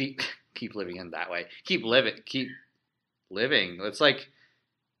 keep living in that way, keep living. It's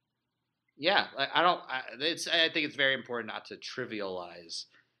yeah, I think it's very important not to trivialize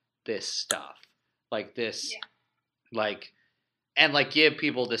this stuff, this, yeah. And give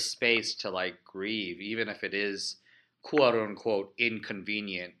people the space to grieve, even if it is quote unquote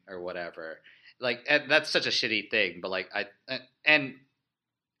inconvenient or whatever. And that's such a shitty thing, but and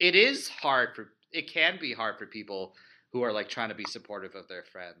it can be hard for people who are trying to be supportive of their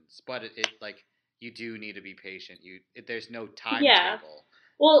friends, but it you do need to be patient. There's no timetable. Yeah.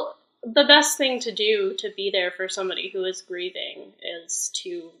 Well, the best thing to do to be there for somebody who is grieving is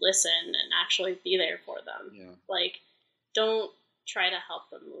to listen and actually be there for them. Yeah. Don't try to help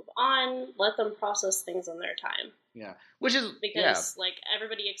them move on. Let them process things in their time. Yeah. Which is because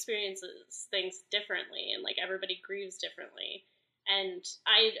everybody experiences things differently, and everybody grieves differently. And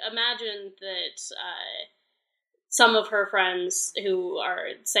I imagine that some of her friends who are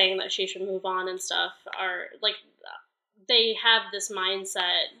saying that she should move on and stuff are like, they have this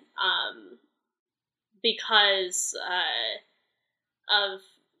mindset because of,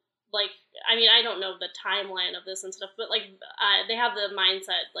 like, I mean, I don't know the timeline of this and stuff, but like they have the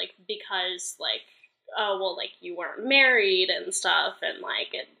mindset like, because like, oh well, like you weren't married and stuff, and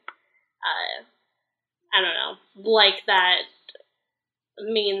like it, I don't know, like that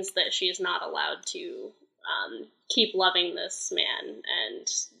means that she's not allowed to keep loving this man, and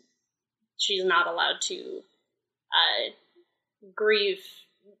she's not allowed to grieve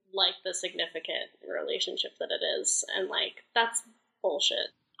like the significant relationship that it is, and like that's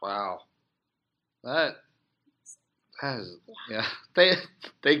bullshit. Wow. That is, yeah.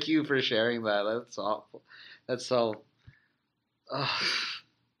 Thank you for sharing that. That's awful. That's so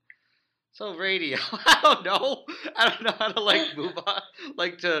so radio. I don't know how to like move on,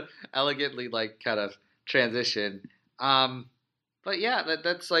 like to elegantly like kind of transition. But yeah,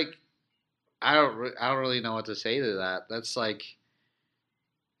 that's like I don't really know what to say to that. That's like,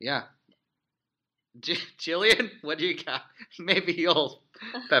 yeah. Jillian, what do you got? Maybe you'll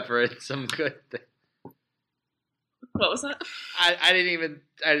pepper in some good thing. What was that? I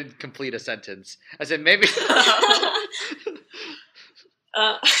didn't complete a sentence. I said maybe.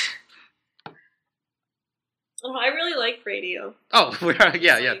 I really like radio. Oh,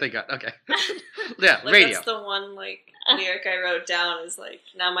 yeah. Thank God. Okay. Yeah, Like, radio. that's the one like lyric I wrote down is like,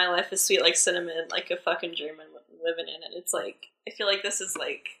 now my life is sweet like cinnamon, like a fucking dream I'm living in. And it's like, I feel like this is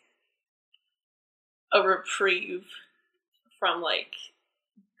like a reprieve from like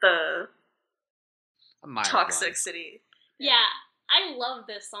the toxicity. Yeah, I love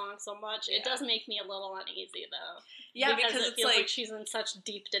this song so much. It does make me a little uneasy though. Yeah, because it it's feels like she's in such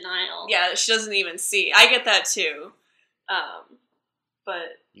deep denial. Yeah, she doesn't even see. I get that too.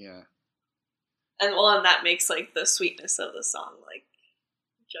 But yeah. And that makes like the sweetness of the song like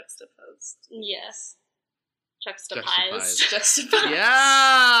juxtaposed. Yes. Juxtaposed.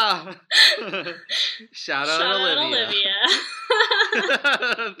 Yeah. Shout out Olivia.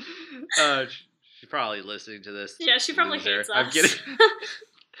 She's probably listening to this. Yeah, she probably hates us. I'm kidding.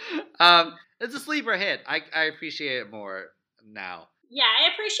 It's a sleeper hit. I appreciate it more now. Yeah,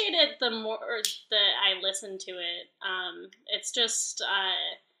 I appreciate it the more that I listen to it. It's just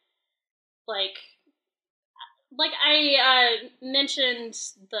like I mentioned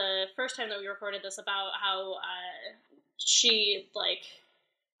the first time that we recorded this about how she like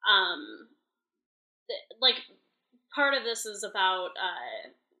part of this is about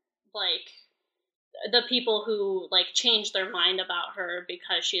like the people who like change their mind about her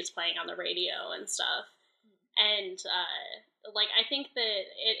because she is playing on the radio and stuff, and like I think that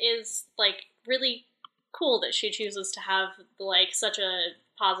it is like really cool that she chooses to have like such a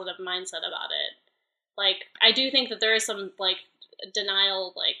positive mindset about it. Like I do think that there is some like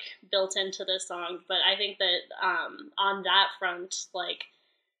denial like built into this song, but I think that on that front, like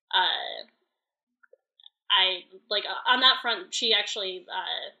I like on that front she actually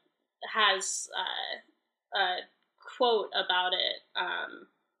has a quote about it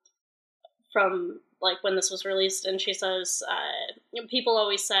from like when this was released, and she says, people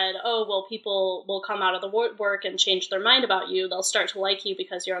always said, oh, well, people will come out of the woodwork and change their mind about you. They'll start to like you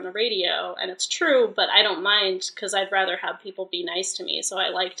because you're on the radio. And it's true, but I don't mind because I'd rather have people be nice to me. So I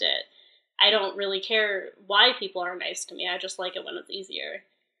liked it. I don't really care why people are nice to me. I just like it when it's easier.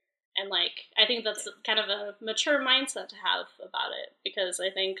 And like, I think that's kind of a mature mindset to have about it, because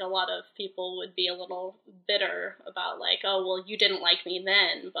I think a lot of people would be a little bitter about like, oh, well, you didn't like me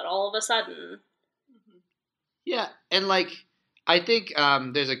then, but all of a sudden. Yeah, and like I think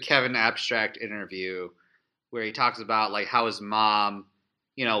there's a Kevin Abstract interview where he talks about like how his mom,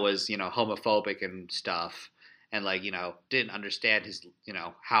 was homophobic and stuff, and like didn't understand his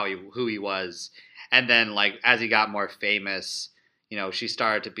who he was, and then like as he got more famous, she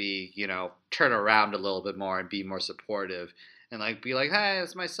started to be turn around a little bit more and be more supportive and like be like, hey,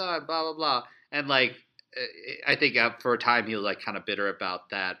 it's my son, blah blah blah, and like I think for a time he was like kind of bitter about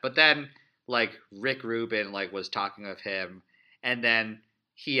that, but then. Like Rick Rubin like was talking of him, and then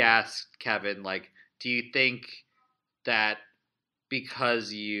he asked Kevin like, do you think that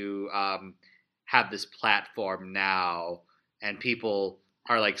because you have this platform now and people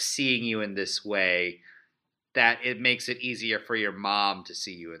are like seeing you in this way, that it makes it easier for your mom to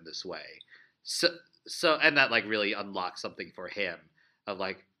see you in this way? So and that like really unlocks something for him of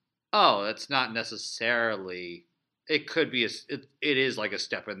like, oh, that's not necessarily. It could be it is like a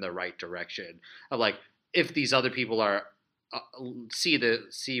step in the right direction of like, if these other people are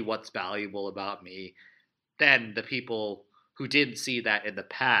see what's valuable about me, then the people who didn't see that in the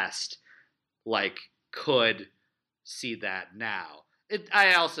past like could see that now.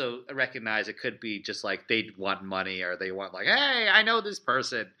 I also recognize it could be just like they want money or they want like, hey, I know this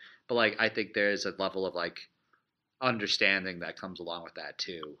person, but like I think there is a level of like understanding that comes along with that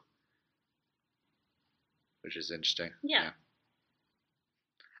too, which is interesting. Yeah.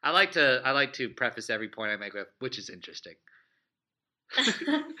 I like to preface every point I make with which is interesting.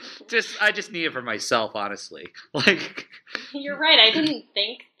 I just need it for myself, honestly. Like, you're right. I didn't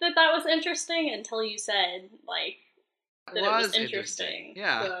think that was interesting until you said like that it was interesting.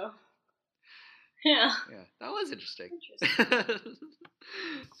 Yeah. So, yeah. Yeah, that was interesting.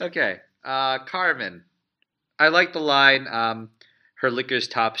 Okay, Carmen. I like the line. Her liquor's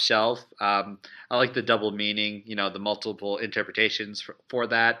top shelf. I like the double meaning. The multiple interpretations for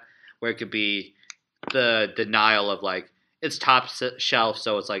that, where it could be the denial of like it's top shelf,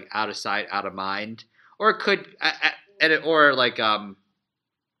 so it's like out of sight, out of mind, or it could, it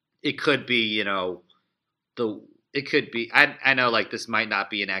could be, it could be. I know like this might not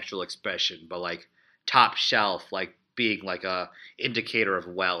be an actual expression, but like top shelf, like being like a indicator of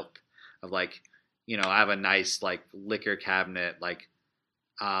wealth, of like, I have a nice like liquor cabinet, like,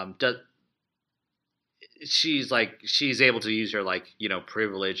 she's able to use her like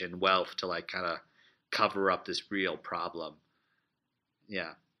privilege and wealth to like kind of cover up this real problem.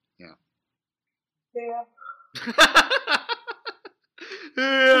 Yeah. Yeah. Yeah. Cut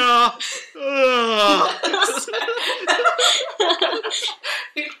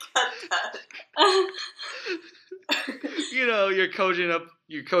that.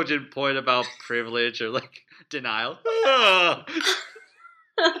 Your cogent point about privilege or like denial. I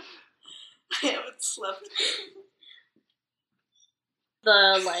haven't slept.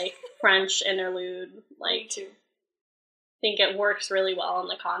 The like French interlude, like, too. I think it works really well in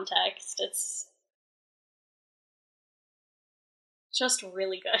the context. It's just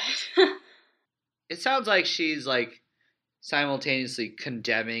really good. It sounds like she's like simultaneously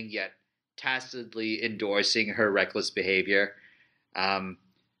condemning yet tacitly endorsing her reckless behavior. And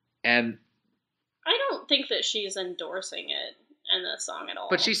I don't think that she's endorsing it in the song at all.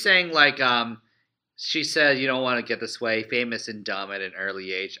 But she's saying like, she said, you don't want to get this way, famous and dumb at an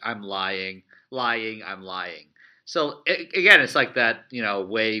early age. I'm lying, I'm lying. So again, it's like that,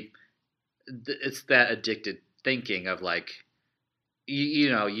 it's that addicted thinking of like,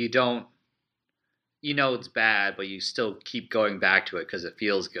 you don't, it's bad, but you still keep going back to it because it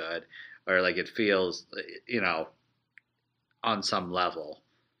feels good, or like it feels, on some level.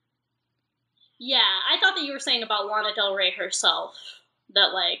 Yeah, I thought that you were saying about Lana Del Rey herself,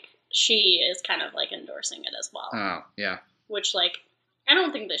 that like she is kind of like endorsing it as well. Oh, yeah. Which like, I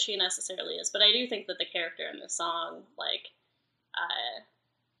don't think that she necessarily is, but I do think that the character in the song, like,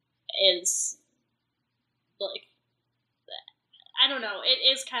 is, like, I don't know, it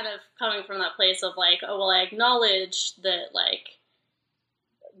is kind of coming from that place of, like, oh, well, I acknowledge that, like,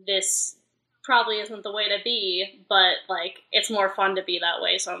 this probably isn't the way to be, but, like, it's more fun to be that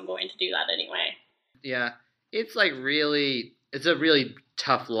way, so I'm going to do that anyway. Yeah, it's, like, it's a really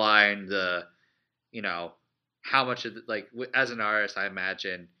tough line, how much of like as an artist, I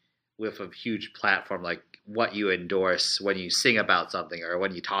imagine with a huge platform, like what you endorse when you sing about something or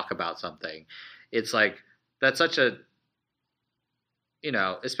when you talk about something, it's like that's such a,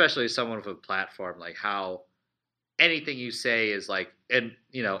 especially someone with a platform, like how anything you say is like, and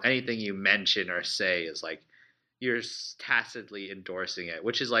anything you mention or say is like you're tacitly endorsing it,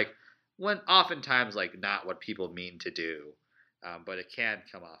 which is like when oftentimes like not what people mean to do, but it can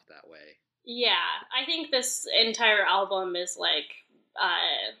come off that way. Yeah, I think this entire album is, like,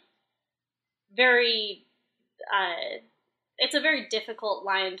 very, it's a very difficult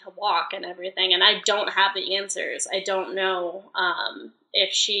line to walk and everything, and I don't have the answers. I don't know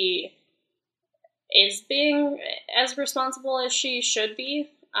if she is being as responsible as she should be,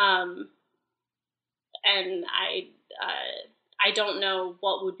 and I don't know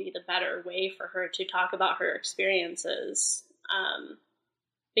what would be the better way for her to talk about her experiences.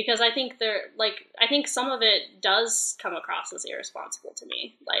 Because I think I think some of it does come across as irresponsible to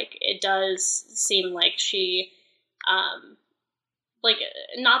me. Like, it does seem like she, like,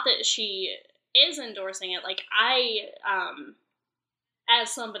 not that she is endorsing it. Like, I,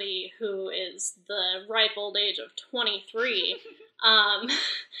 as somebody who is the ripe old age of 23,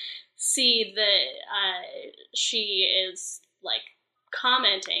 see that she is, like,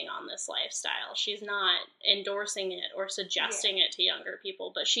 commenting on this lifestyle. She's not endorsing it or suggesting it to younger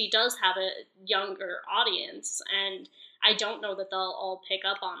people, but she does have a younger audience, and I don't know that they'll all pick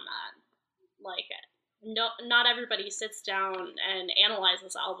up on that. Like, no, not everybody sits down and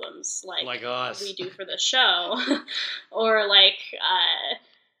analyzes albums like us. We do for the show, or like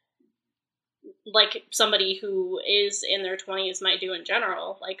like somebody who is in their 20s might do in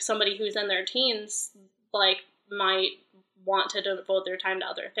general. Like somebody who's in their teens, like, might want to devote their time to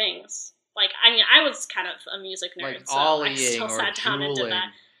other things. Like, I mean, I was kind of a music nerd, Like so I ollieing still or sat down and did drooling.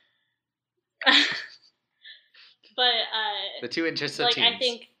 that. But The two interests of like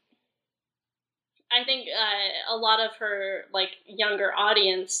teens. I think a lot of her like younger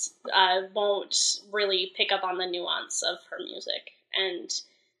audience won't really pick up on the nuance of her music, and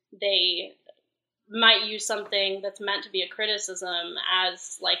they might use something that's meant to be a criticism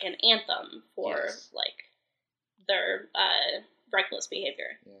as like an anthem for Yes. like their reckless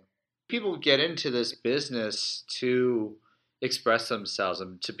behavior. People get into this business to express themselves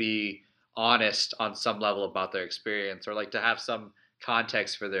and to be honest on some level about their experience, or like to have some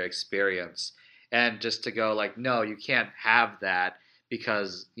context for their experience, and just to go like, no, you can't have that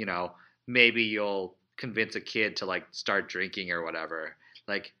because, you know, maybe you'll convince a kid to like start drinking or whatever.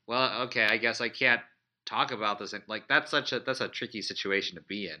 Like, well, okay, I guess I can't talk about this. Like, that's a tricky situation to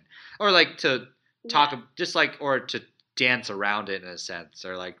be in, or like to talk just like, or to dance around it in a sense,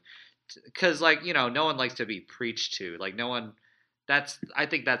 or like, because like, you know, no one likes to be preached to. Like, no one. I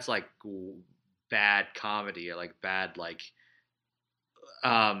think that's like bad comedy, or like bad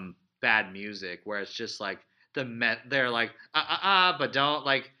bad music, where it's just like they're like but don't,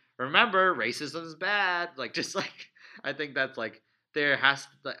 like, remember racism's bad. Like, just like, I think that's like there has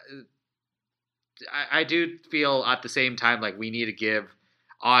I do feel at the same time like we need to give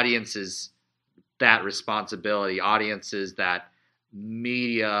audiences that responsibility, audiences that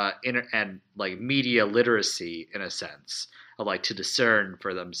media and like media literacy in a sense of like to discern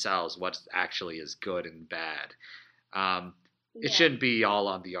for themselves what actually is good and bad. It shouldn't be all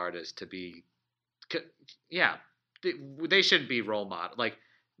on the artist to be, they shouldn't be role model. Like,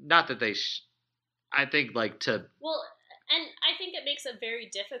 not that they, I think like to. Well, and I think it makes it very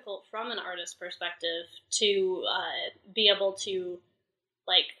difficult from an artist's perspective to be able to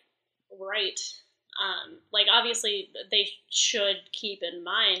like write. Like, obviously they should keep in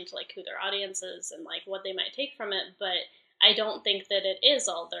mind like who their audience is and like what they might take from it, but I don't think that it is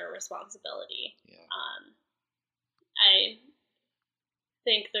all their responsibility. Yeah. I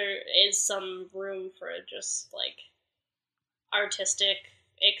think there is some room for just like artistic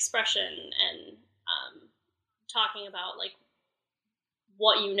expression and talking about like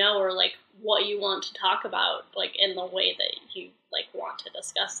what you know, or like what you want to talk about, like in the way that you like want to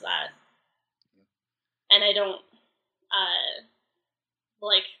discuss that. And I don't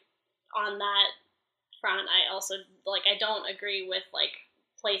like on that front. I also like I don't agree with like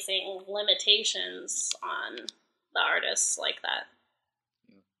placing limitations on the artists like that.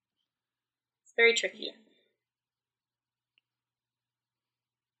 It's very tricky.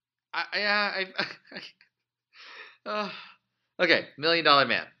 Okay, $1 Million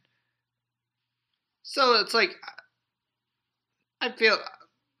Man. So it's like, I feel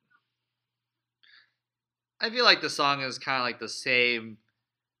like the song is kind of like the same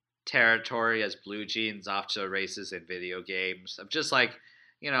territory as Blue Jeans Off to the Races in video games. I'm just like,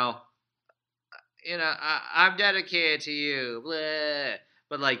 I'm dedicated to you, blah.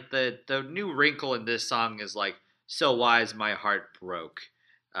 But like the new wrinkle in this song is like, so wise my heart broke.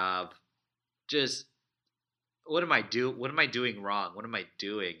 Just what am I doing wrong? What am I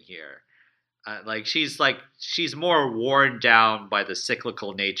doing here? Like she's more worn down by the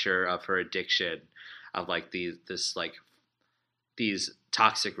cyclical nature of her addiction, of like these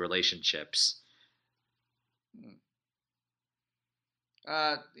toxic relationships.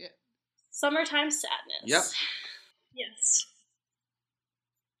 Yeah. Summertime Sadness. Yep. Yes.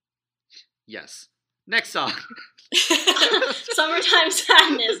 Yes. Next song. Summertime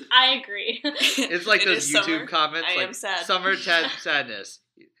Sadness. I agree. It's like It those is YouTube summer. comments, I like am sad. Summertime Sadness.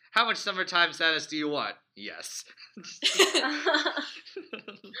 How much summertime sadness do you want? Yes.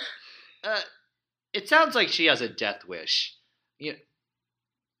 It sounds like she has a death wish.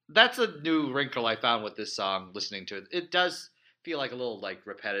 That's a new wrinkle I found with this song. Listening to it, it does feel like a little like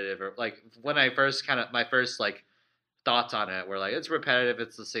repetitive, or like when I first my first like thoughts on it were like, it's repetitive,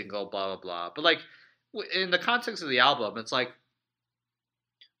 it's the single, blah blah blah. But like in the context of the album, it's like,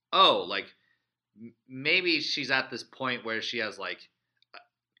 oh, like maybe she's at this point where she has like,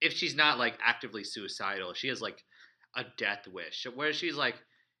 if she's not like actively suicidal, she has like a death wish where she's like,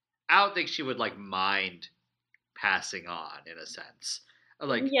 I don't think she would like mind passing on in a sense.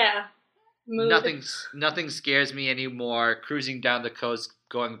 Like, yeah. Mood. Nothing scares me anymore. Cruising down the coast,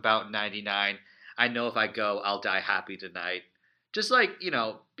 going about 99. I know if I go, I'll die happy tonight. Just like,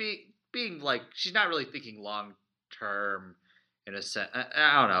 being like, she's not really thinking long term in a sense.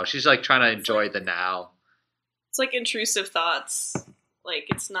 I don't know. She's like trying to enjoy the now. It's like intrusive thoughts. Like,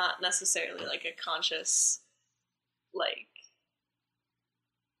 it's not necessarily, like, a conscious, like,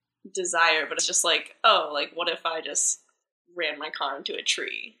 desire, but it's just like, oh, like, what if I just ran my car into a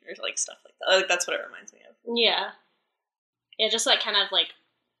tree? Or, like, stuff like that. Like, that's what it reminds me of. Yeah. Yeah, just, like, kind of, like,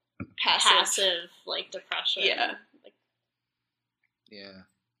 Passive like, depression. Yeah. Like, Yeah.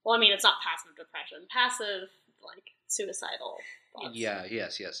 well, I mean, it's not passive depression. Passive, like, suicidal thoughts. Yeah,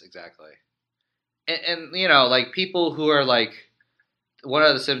 yes, exactly. And you know, like, people who are, like, one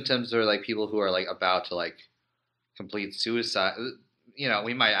of the symptoms are, like, people who are, like, about to, like, complete suicide. You know,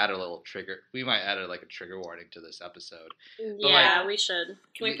 we might add a little trigger. We might add, like, a trigger warning to this episode. Yeah, like, we should.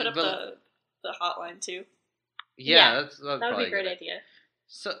 Can we put up but- the hotline, too? Yeah, that's That would probably be a great good. idea.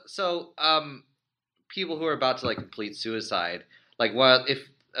 So, people who are about to, like, complete suicide, like, well, if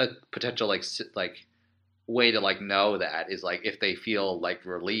a potential, like, way to, like, know that is, like, if they feel, like,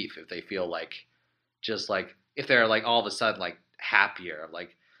 relief, if they feel, like, just, like, if they're, like, all of a sudden, like, happier,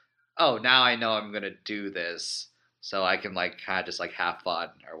 like, oh, now I know I'm gonna do this, so I can, like, kind of just, like, have fun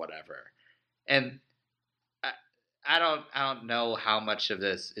or whatever. And I don't know how much of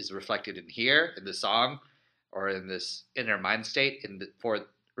this is reflected in here in the song or in this inner mind state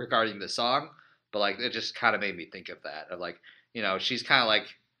regarding the song, but, like, it just kind of made me think of that, of, like, you know, she's kind of like,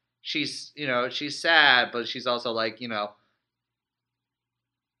 she's, you know, she's sad, but she's also, like, you know,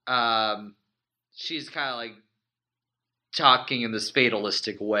 she's kind of, like, talking in this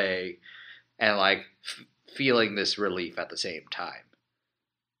fatalistic way and, like, feeling this relief at the same time.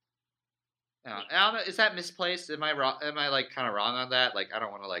 I don't know, is that misplaced? Am I wrong? Am I, like, kind of wrong on that? Like, I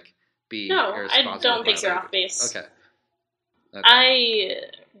don't want to, like, be No, irresponsible. I don't with think my you're language. off base. Okay. I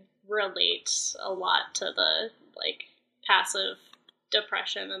relate a lot to the, like, passive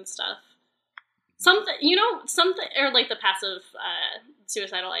depression and stuff. Something, or, like, the passive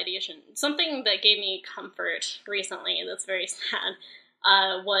suicidal ideation. Something that gave me comfort recently that's very sad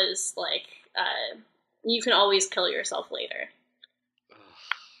was, like, you can always kill yourself later.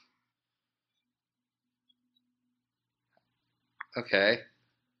 Okay.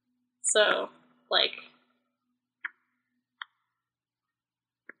 So, like,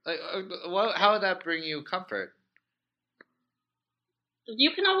 How would that bring you comfort?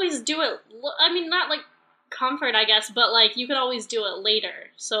 you can always do it. I mean, not, like, comfort, I guess, but, like, you can always do it later.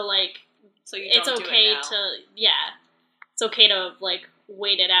 So, like, So you it's don't do okay it now. to, it's okay to, like,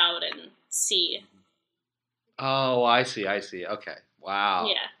 wait it out and see. Oh, I see. Okay. Wow.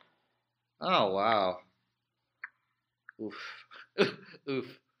 Yeah. Oh, wow. Oof.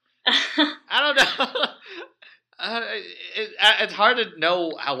 Oof. I don't know. It's hard to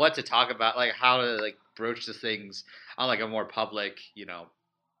know what to talk about, like, how to, like, broach the things on, like, a more public, you know,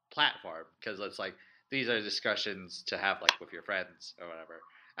 platform, because it's like these are discussions to have, like, with your friends or whatever.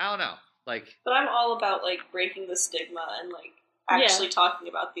 I don't know, like, But I'm all about, like, breaking the stigma and, like, actually talking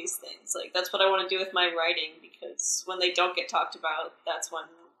about these things. Like, that's what I want to do with my writing, because when they don't get talked about, that's when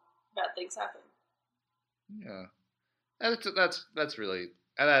bad things happen. yeah, that's really,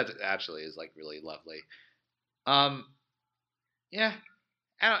 and that actually is, like, really lovely. Yeah,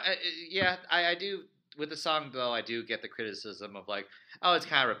 I do. With the song, though, I do get the criticism of, like, oh, it's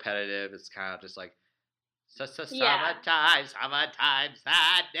kind of repetitive. It's kind of just like, Yeah. summertime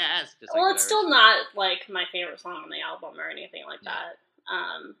sadness. Just, like, Well, it's whatever. still not, like, my favorite song on the album or anything like Yeah.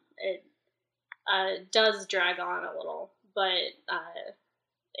 that. It does drag on a little, but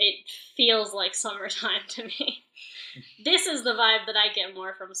it feels like summertime to me. This is the vibe that I get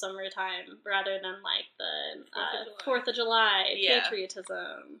more from summertime rather than, like, the 4th of July, Yeah.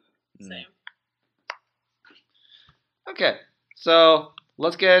 patriotism. Same. Okay, so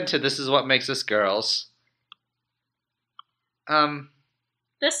let's get into This Is What Makes Us Girls.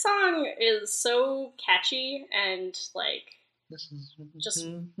 This song is so catchy and, like, just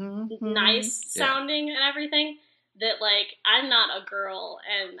nice sounding and everything that, like, I'm not a girl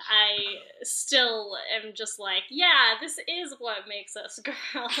and I still am just like, yeah, this is what makes us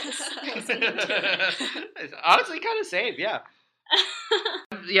girls. listening to it. It's honestly kind of same, yeah.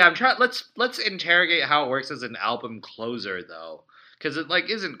 Yeah, I'm trying. Let's interrogate how it works as an album closer, though, because it, like,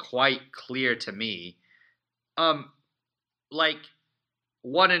 isn't quite clear to me. Like,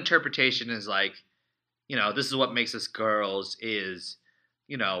 one interpretation is, like, you know, This Is What Makes Us Girls is,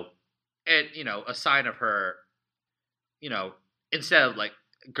 you know, and, you know, a sign of her, you know, instead of, like,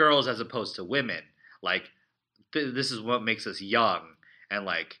 girls as opposed to women, like, this is what makes us young, and,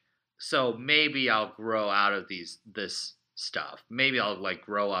 like, so maybe I'll grow out of this stuff. Maybe I'll, like,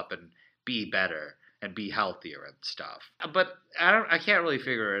 grow up and be better and be healthier and stuff. But I can't really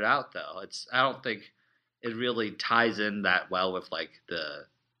figure it out, though. I don't think it really ties in that well with, like, the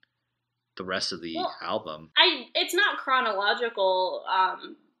the rest of the Well, album. It's not chronological,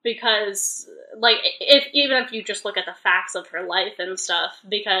 because like even if you just look at the facts of her life and stuff,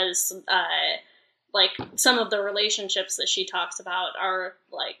 because like some of the relationships that she talks about are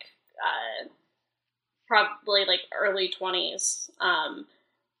like probably like early 20s,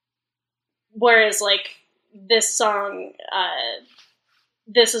 whereas like this song,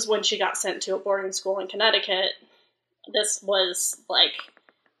 this is when she got sent to a boarding school in Connecticut. This was like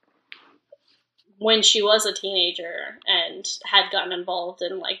when she was a teenager and had gotten involved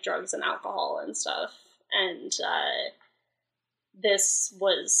in like drugs and alcohol and stuff. And this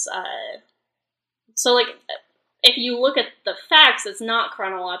was so like if you look at the facts, it's not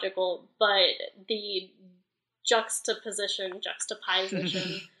chronological, but the juxtaposition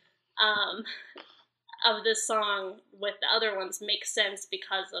of this song with the other ones makes sense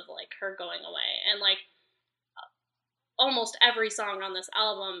because of like her going away. And like almost every song on this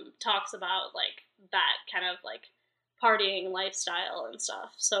album talks about like that kind of like partying lifestyle and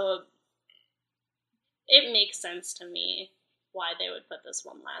stuff. So it makes sense to me why they would put this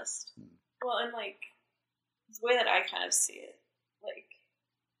one last. Well, and like the way that I kind of see it,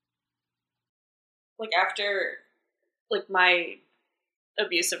 like after like my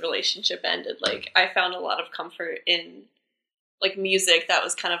abusive relationship ended, like I found a lot of comfort in like music that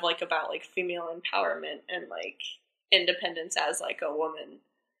was kind of like about like female empowerment and like independence as like a woman.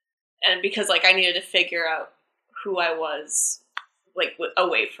 And because like I needed to figure out who I was like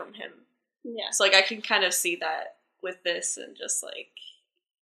away from him. Yeah. So like I can kind of see that with this, and just like,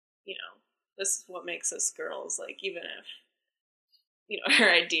 you know, this is what makes us girls. Like even if, you know,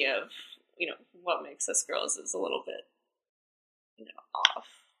 her idea of, you know, what makes us girls is a little bit, you know, off.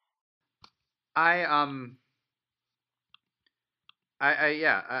 I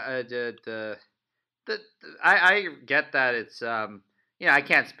get that it's you know, I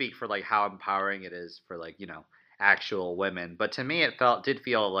can't speak for like how empowering it is for like, you know, actual women, but to me it did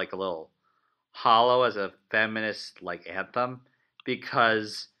feel like a little hollow as a feminist like anthem,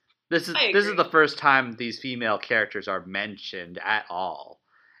 because this is the first time these female characters are mentioned at all,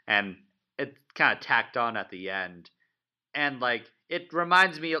 and it's kind of tacked on at the end. And like it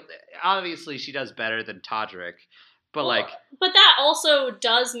reminds me, obviously she does better than Todrick, but but that also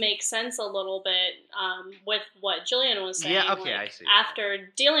does make sense a little bit with what Jillian was saying. Yeah, okay, like, I see. After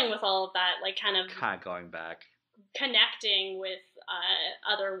dealing with all of that, like kind of going back, connecting with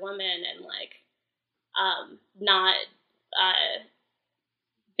other women, and like not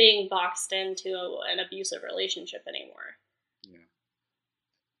being boxed into an abusive relationship anymore.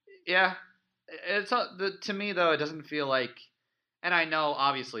 Yeah. It's to me though, it doesn't feel like. And I know,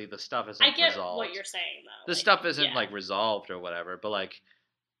 obviously, the stuff isn't resolved. I get what you're saying, though. The stuff isn't, like, resolved or whatever. But, like,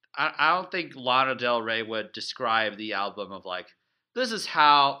 I don't think Lana Del Rey would describe the album of, like, this is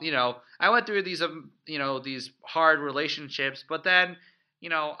how, you know, I went through these, you know, these hard relationships. But then, you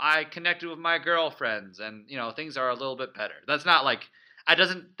know, I connected with my girlfriends. And, you know, things are a little bit better. That's not, like, that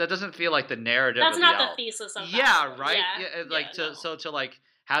doesn't feel like the narrative of the album. That's not the thesis of that. Yeah, right? Yeah, to, like,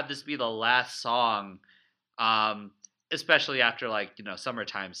 have this be the last song, especially after, like, you know,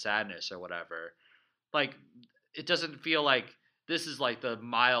 Summertime Sadness or whatever. Like, it doesn't feel like this is, like, the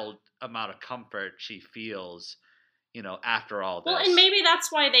mild amount of comfort she feels, you know, after all this. Well, and maybe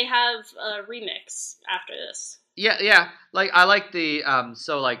that's why they have a remix after this. Yeah. Like, I like the,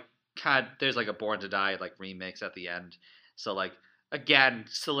 so, like, kind of, there's, like, a Born to Die, like, remix at the end. So, like, again,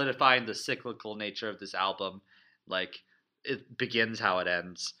 solidifying the cyclical nature of this album. Like, it begins how it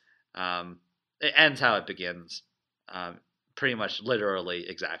ends. It ends how it begins. Pretty much literally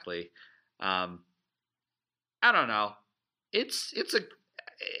exactly. I don't know. It's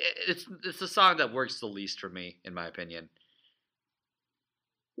a song that works the least for me, in my opinion.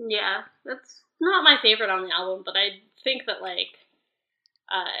 Yeah, that's not my favorite on the album, but I think that like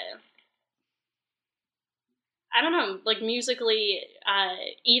I don't know, like musically,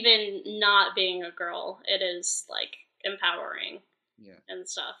 even not being a girl, it is like empowering. Yeah. And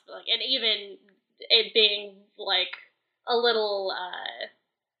stuff. Like, and even it being like a little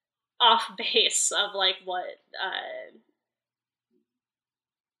off base of like what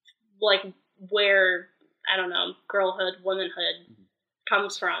like where, I don't know, girlhood, womanhood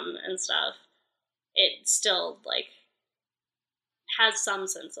comes from and stuff, it still like has some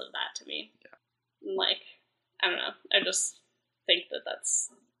sense of that to me. Yeah. Like, I don't know, I just think that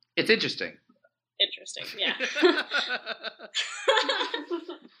it's interesting. Yeah.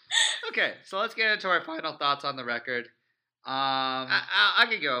 Okay, so let's get into our final thoughts on the record. I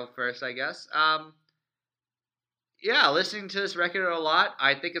could go first, I guess. Yeah, listening to this record a lot,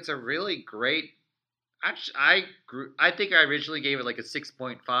 I think it's a really great. Actually, I think I originally gave it like a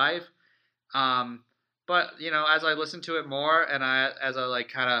 6.5, But as I listened to it more, and as I like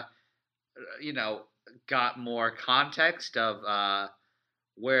kind of got more context of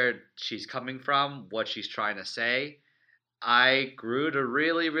where she's coming from, what she's trying to say, I grew to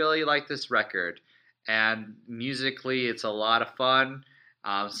really, really like this record. And musically, it's a lot of fun.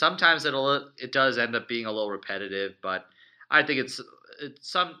 Sometimes it does end up being a little repetitive, but I think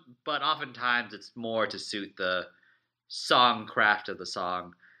but oftentimes it's more to suit the song craft of the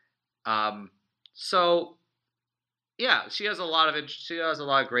song. So yeah, she has a lot of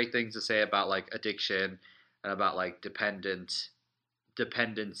great things to say about like addiction and about like dependency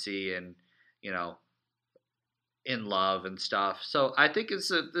and in love and stuff. So I think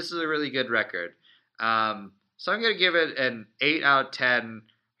this is a really good record. So I'm gonna give it an 8 out of 10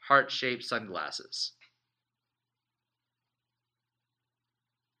 heart-shaped sunglasses.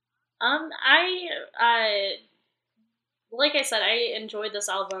 I like I said, I enjoyed this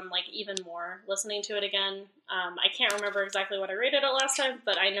album like even more listening to it again. I can't remember exactly what I rated it last time,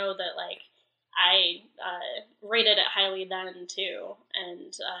 but I know that like I rated it highly then too,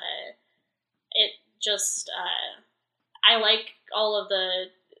 and it just I like all of the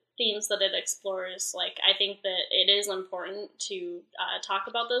themes that it explores. Like I think that it is important to talk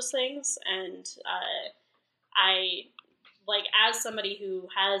about those things, and I like as somebody who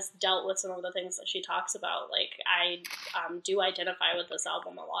has dealt with some of the things that she talks about, like I do identify with this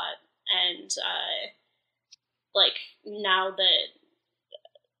album a lot, and like now that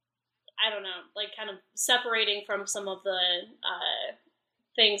I don't know, like kind of separating from some of the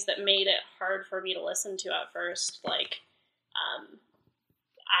things that made it hard for me to listen to at first, like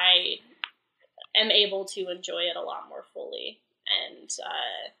I am able to enjoy it a lot more fully, and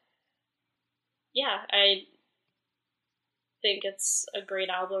yeah, I think it's a great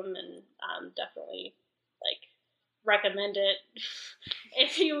album, and definitely like recommend it.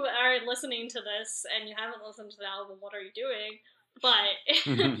 If you are listening to this and you haven't listened to the album, what are you doing? But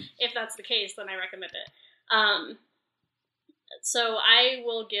if that's the case, then I recommend it. So I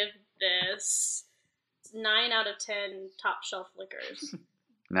will give this 9 out of 10 top shelf liquors.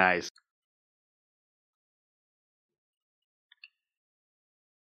 Nice.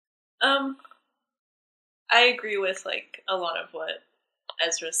 I agree with like a lot of what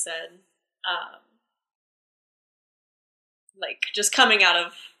Ezra said. Like just coming out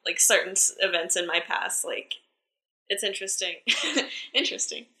of like certain events in my past, like it's interesting.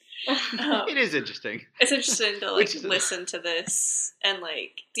 Interesting. It is interesting. It's interesting to like listen to this and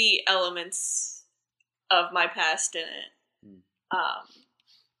like the elements of my past in it,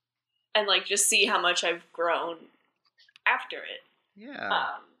 and like just see how much I've grown after it.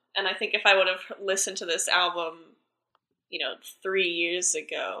 Yeah. And I think if I would have listened to this album, 3 years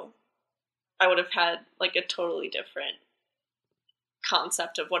ago, I would have had like a totally different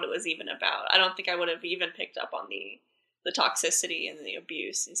concept of what it was even about. I don't think I would have even picked up on the toxicity and the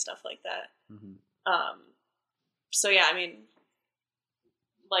abuse and stuff like that. Mm-hmm. So yeah, I mean,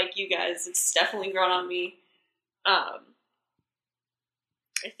 like you guys, it's definitely grown on me.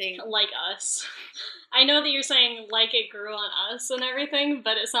 I think like us. I know that you're saying like it grew on us and everything,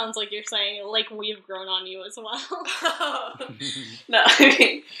 but it sounds like you're saying like we've grown on you as well. No, I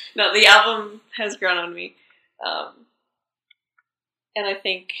mean, no, the album has grown on me. And I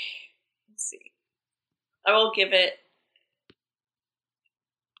think, let's see, I will give it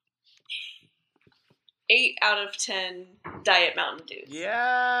 8 out of 10 Diet Mountain Dews.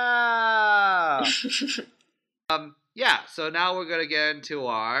 Yeah! Yeah, so now we're going to get into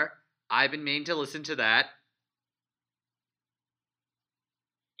our I've been meaning to listen to that.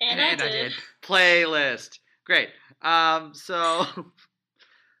 And I did. Playlist. Great. So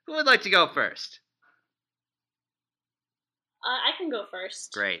who would like to go first? I can go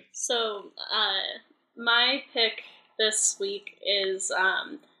first. Great. So, my pick this week is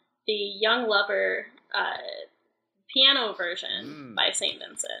the Young Lover piano version by St.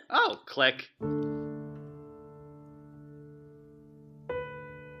 Vincent. Oh, click.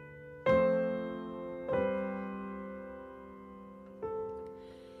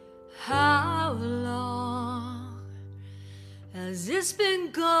 How long has this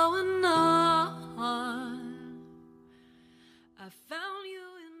been going on? I found you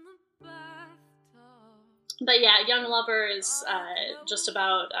in the bathtub. But yeah, Young Lover is just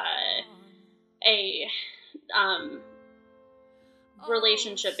about a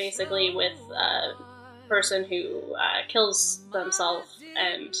relationship basically with a person who kills themselves,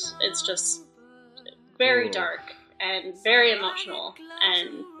 and it's just very dark and very emotional,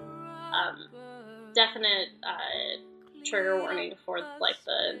 and definite trigger warning for like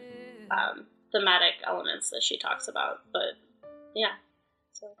the thematic elements that she talks about. But yeah,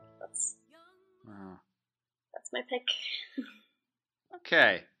 so That's my pick.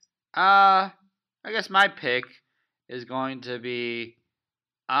 Okay. I guess my pick is going to be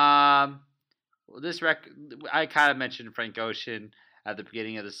I kind of mentioned Frank Ocean at the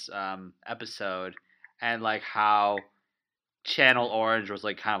beginning of this episode, and like how Channel Orange was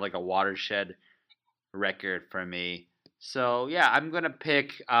like kind of like a watershed record for me. So yeah, I'm gonna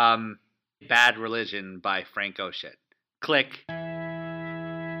pick Bad Religion by Frank Ocean. Click.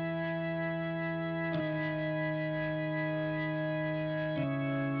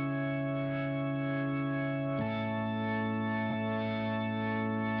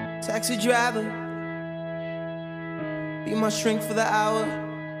 Taxi driver, be my shrink for the hour.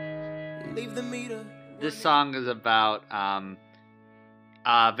 Leave the meter. This song is about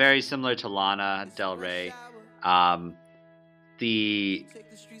very similar to Lana Del Rey. The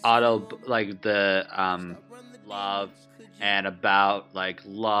love, and about like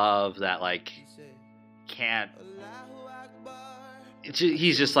love that like can't.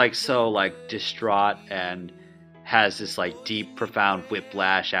 He's just like so like distraught and has this like deep, profound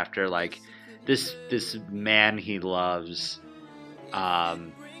whiplash after like this man he loves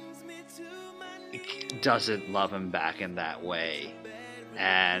doesn't love him back in that way,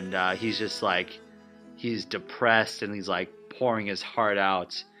 and he's just like he's depressed and he's like pouring his heart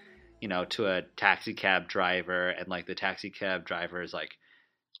out, you know, to a taxi cab driver, and like the taxi cab driver is like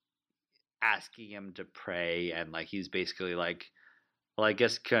asking him to pray, and like he's basically like, well, I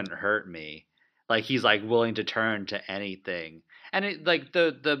guess it couldn't hurt me. Like he's like willing to turn to anything, and it like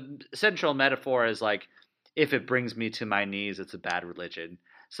the central metaphor is like, if it brings me to my knees, it's a bad religion.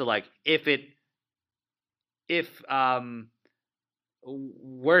 So like if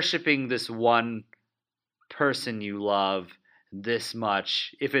worshiping this one person you love this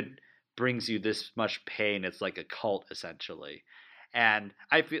much, if it brings you this much pain, it's like a cult essentially. And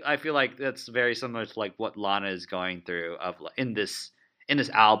I feel like that's very similar to like what Lana is going through in this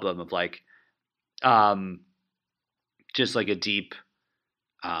album of like just like a deep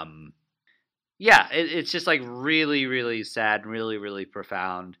it's just like really, really sad, really, really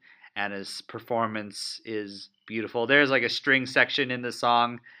profound, and his performance is beautiful. There's like a string section in the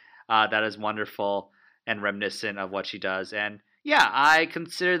song that is wonderful and reminiscent of what she does, and yeah, I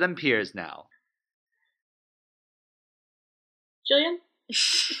consider them peers now. Jillian?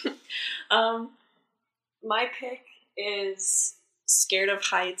 My pick is Scared of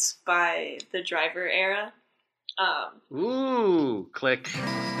Heights by the Driver Era. Ooh, click.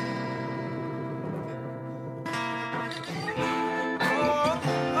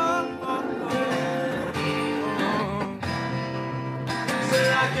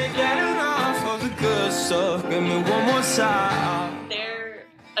 They're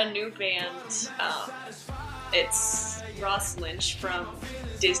a new band. It's Ross Lynch from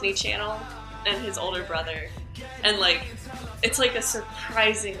Disney Channel and his older brother, and like it's like a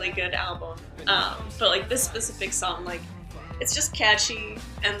surprisingly good album. But like this specific song, like it's just catchy,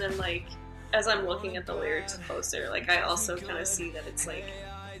 and then like as I'm looking at the lyrics closer, like I also kind of see that it's like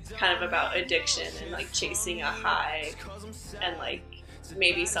kind of about addiction and like chasing a high, and like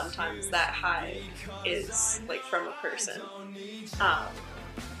maybe sometimes that high is like from a person.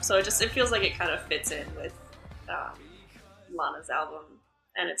 So it feels like it kind of fits in with Lana's album,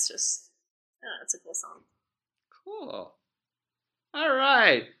 and it's just it's a cool song. Cool. All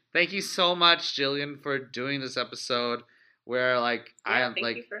right. Thank you so much, Jillian, for doing this episode. Where like thank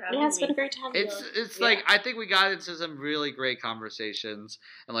you for having me. It's been great to have you. It's like I think we got into some really great conversations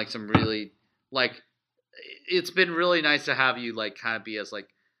and like some really like it's been really nice to have you like kind of be as like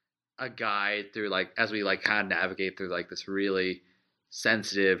a guide through like as we like kind of navigate through like this really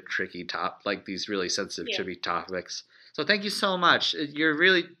sensitive, tricky tricky topics. So thank you so much.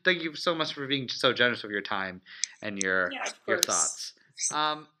 Thank you so much for being so generous with your time and your thoughts.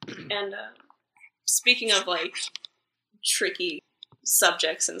 And speaking of like tricky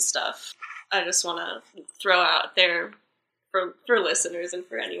subjects and stuff, I just want to throw out there for listeners and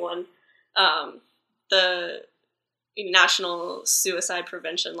for anyone, the National Suicide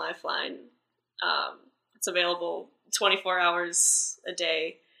Prevention Lifeline. It's available 24 hours a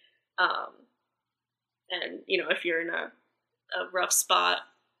day. And, you know, if you're in a rough spot,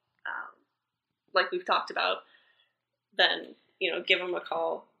 like we've talked about, then, you know, give them a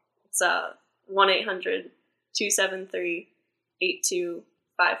call. It's 1-800-273-8255.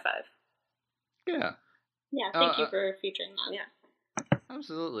 Yeah. Yeah, thank you for featuring that. Yeah.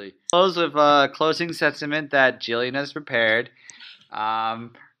 Absolutely. Close with a closing sentiment that Jillian has prepared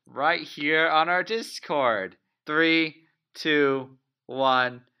right here on our Discord. 3, 2,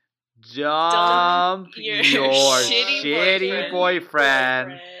 1. Dump your shitty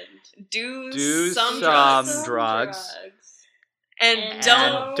boyfriend Do some drugs. And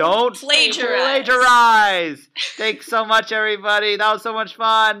don't Don't plagiarize. Thanks so much, everybody. That was so much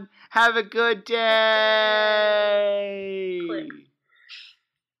fun. Have a good day. Click.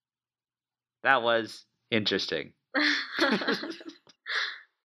 That was interesting.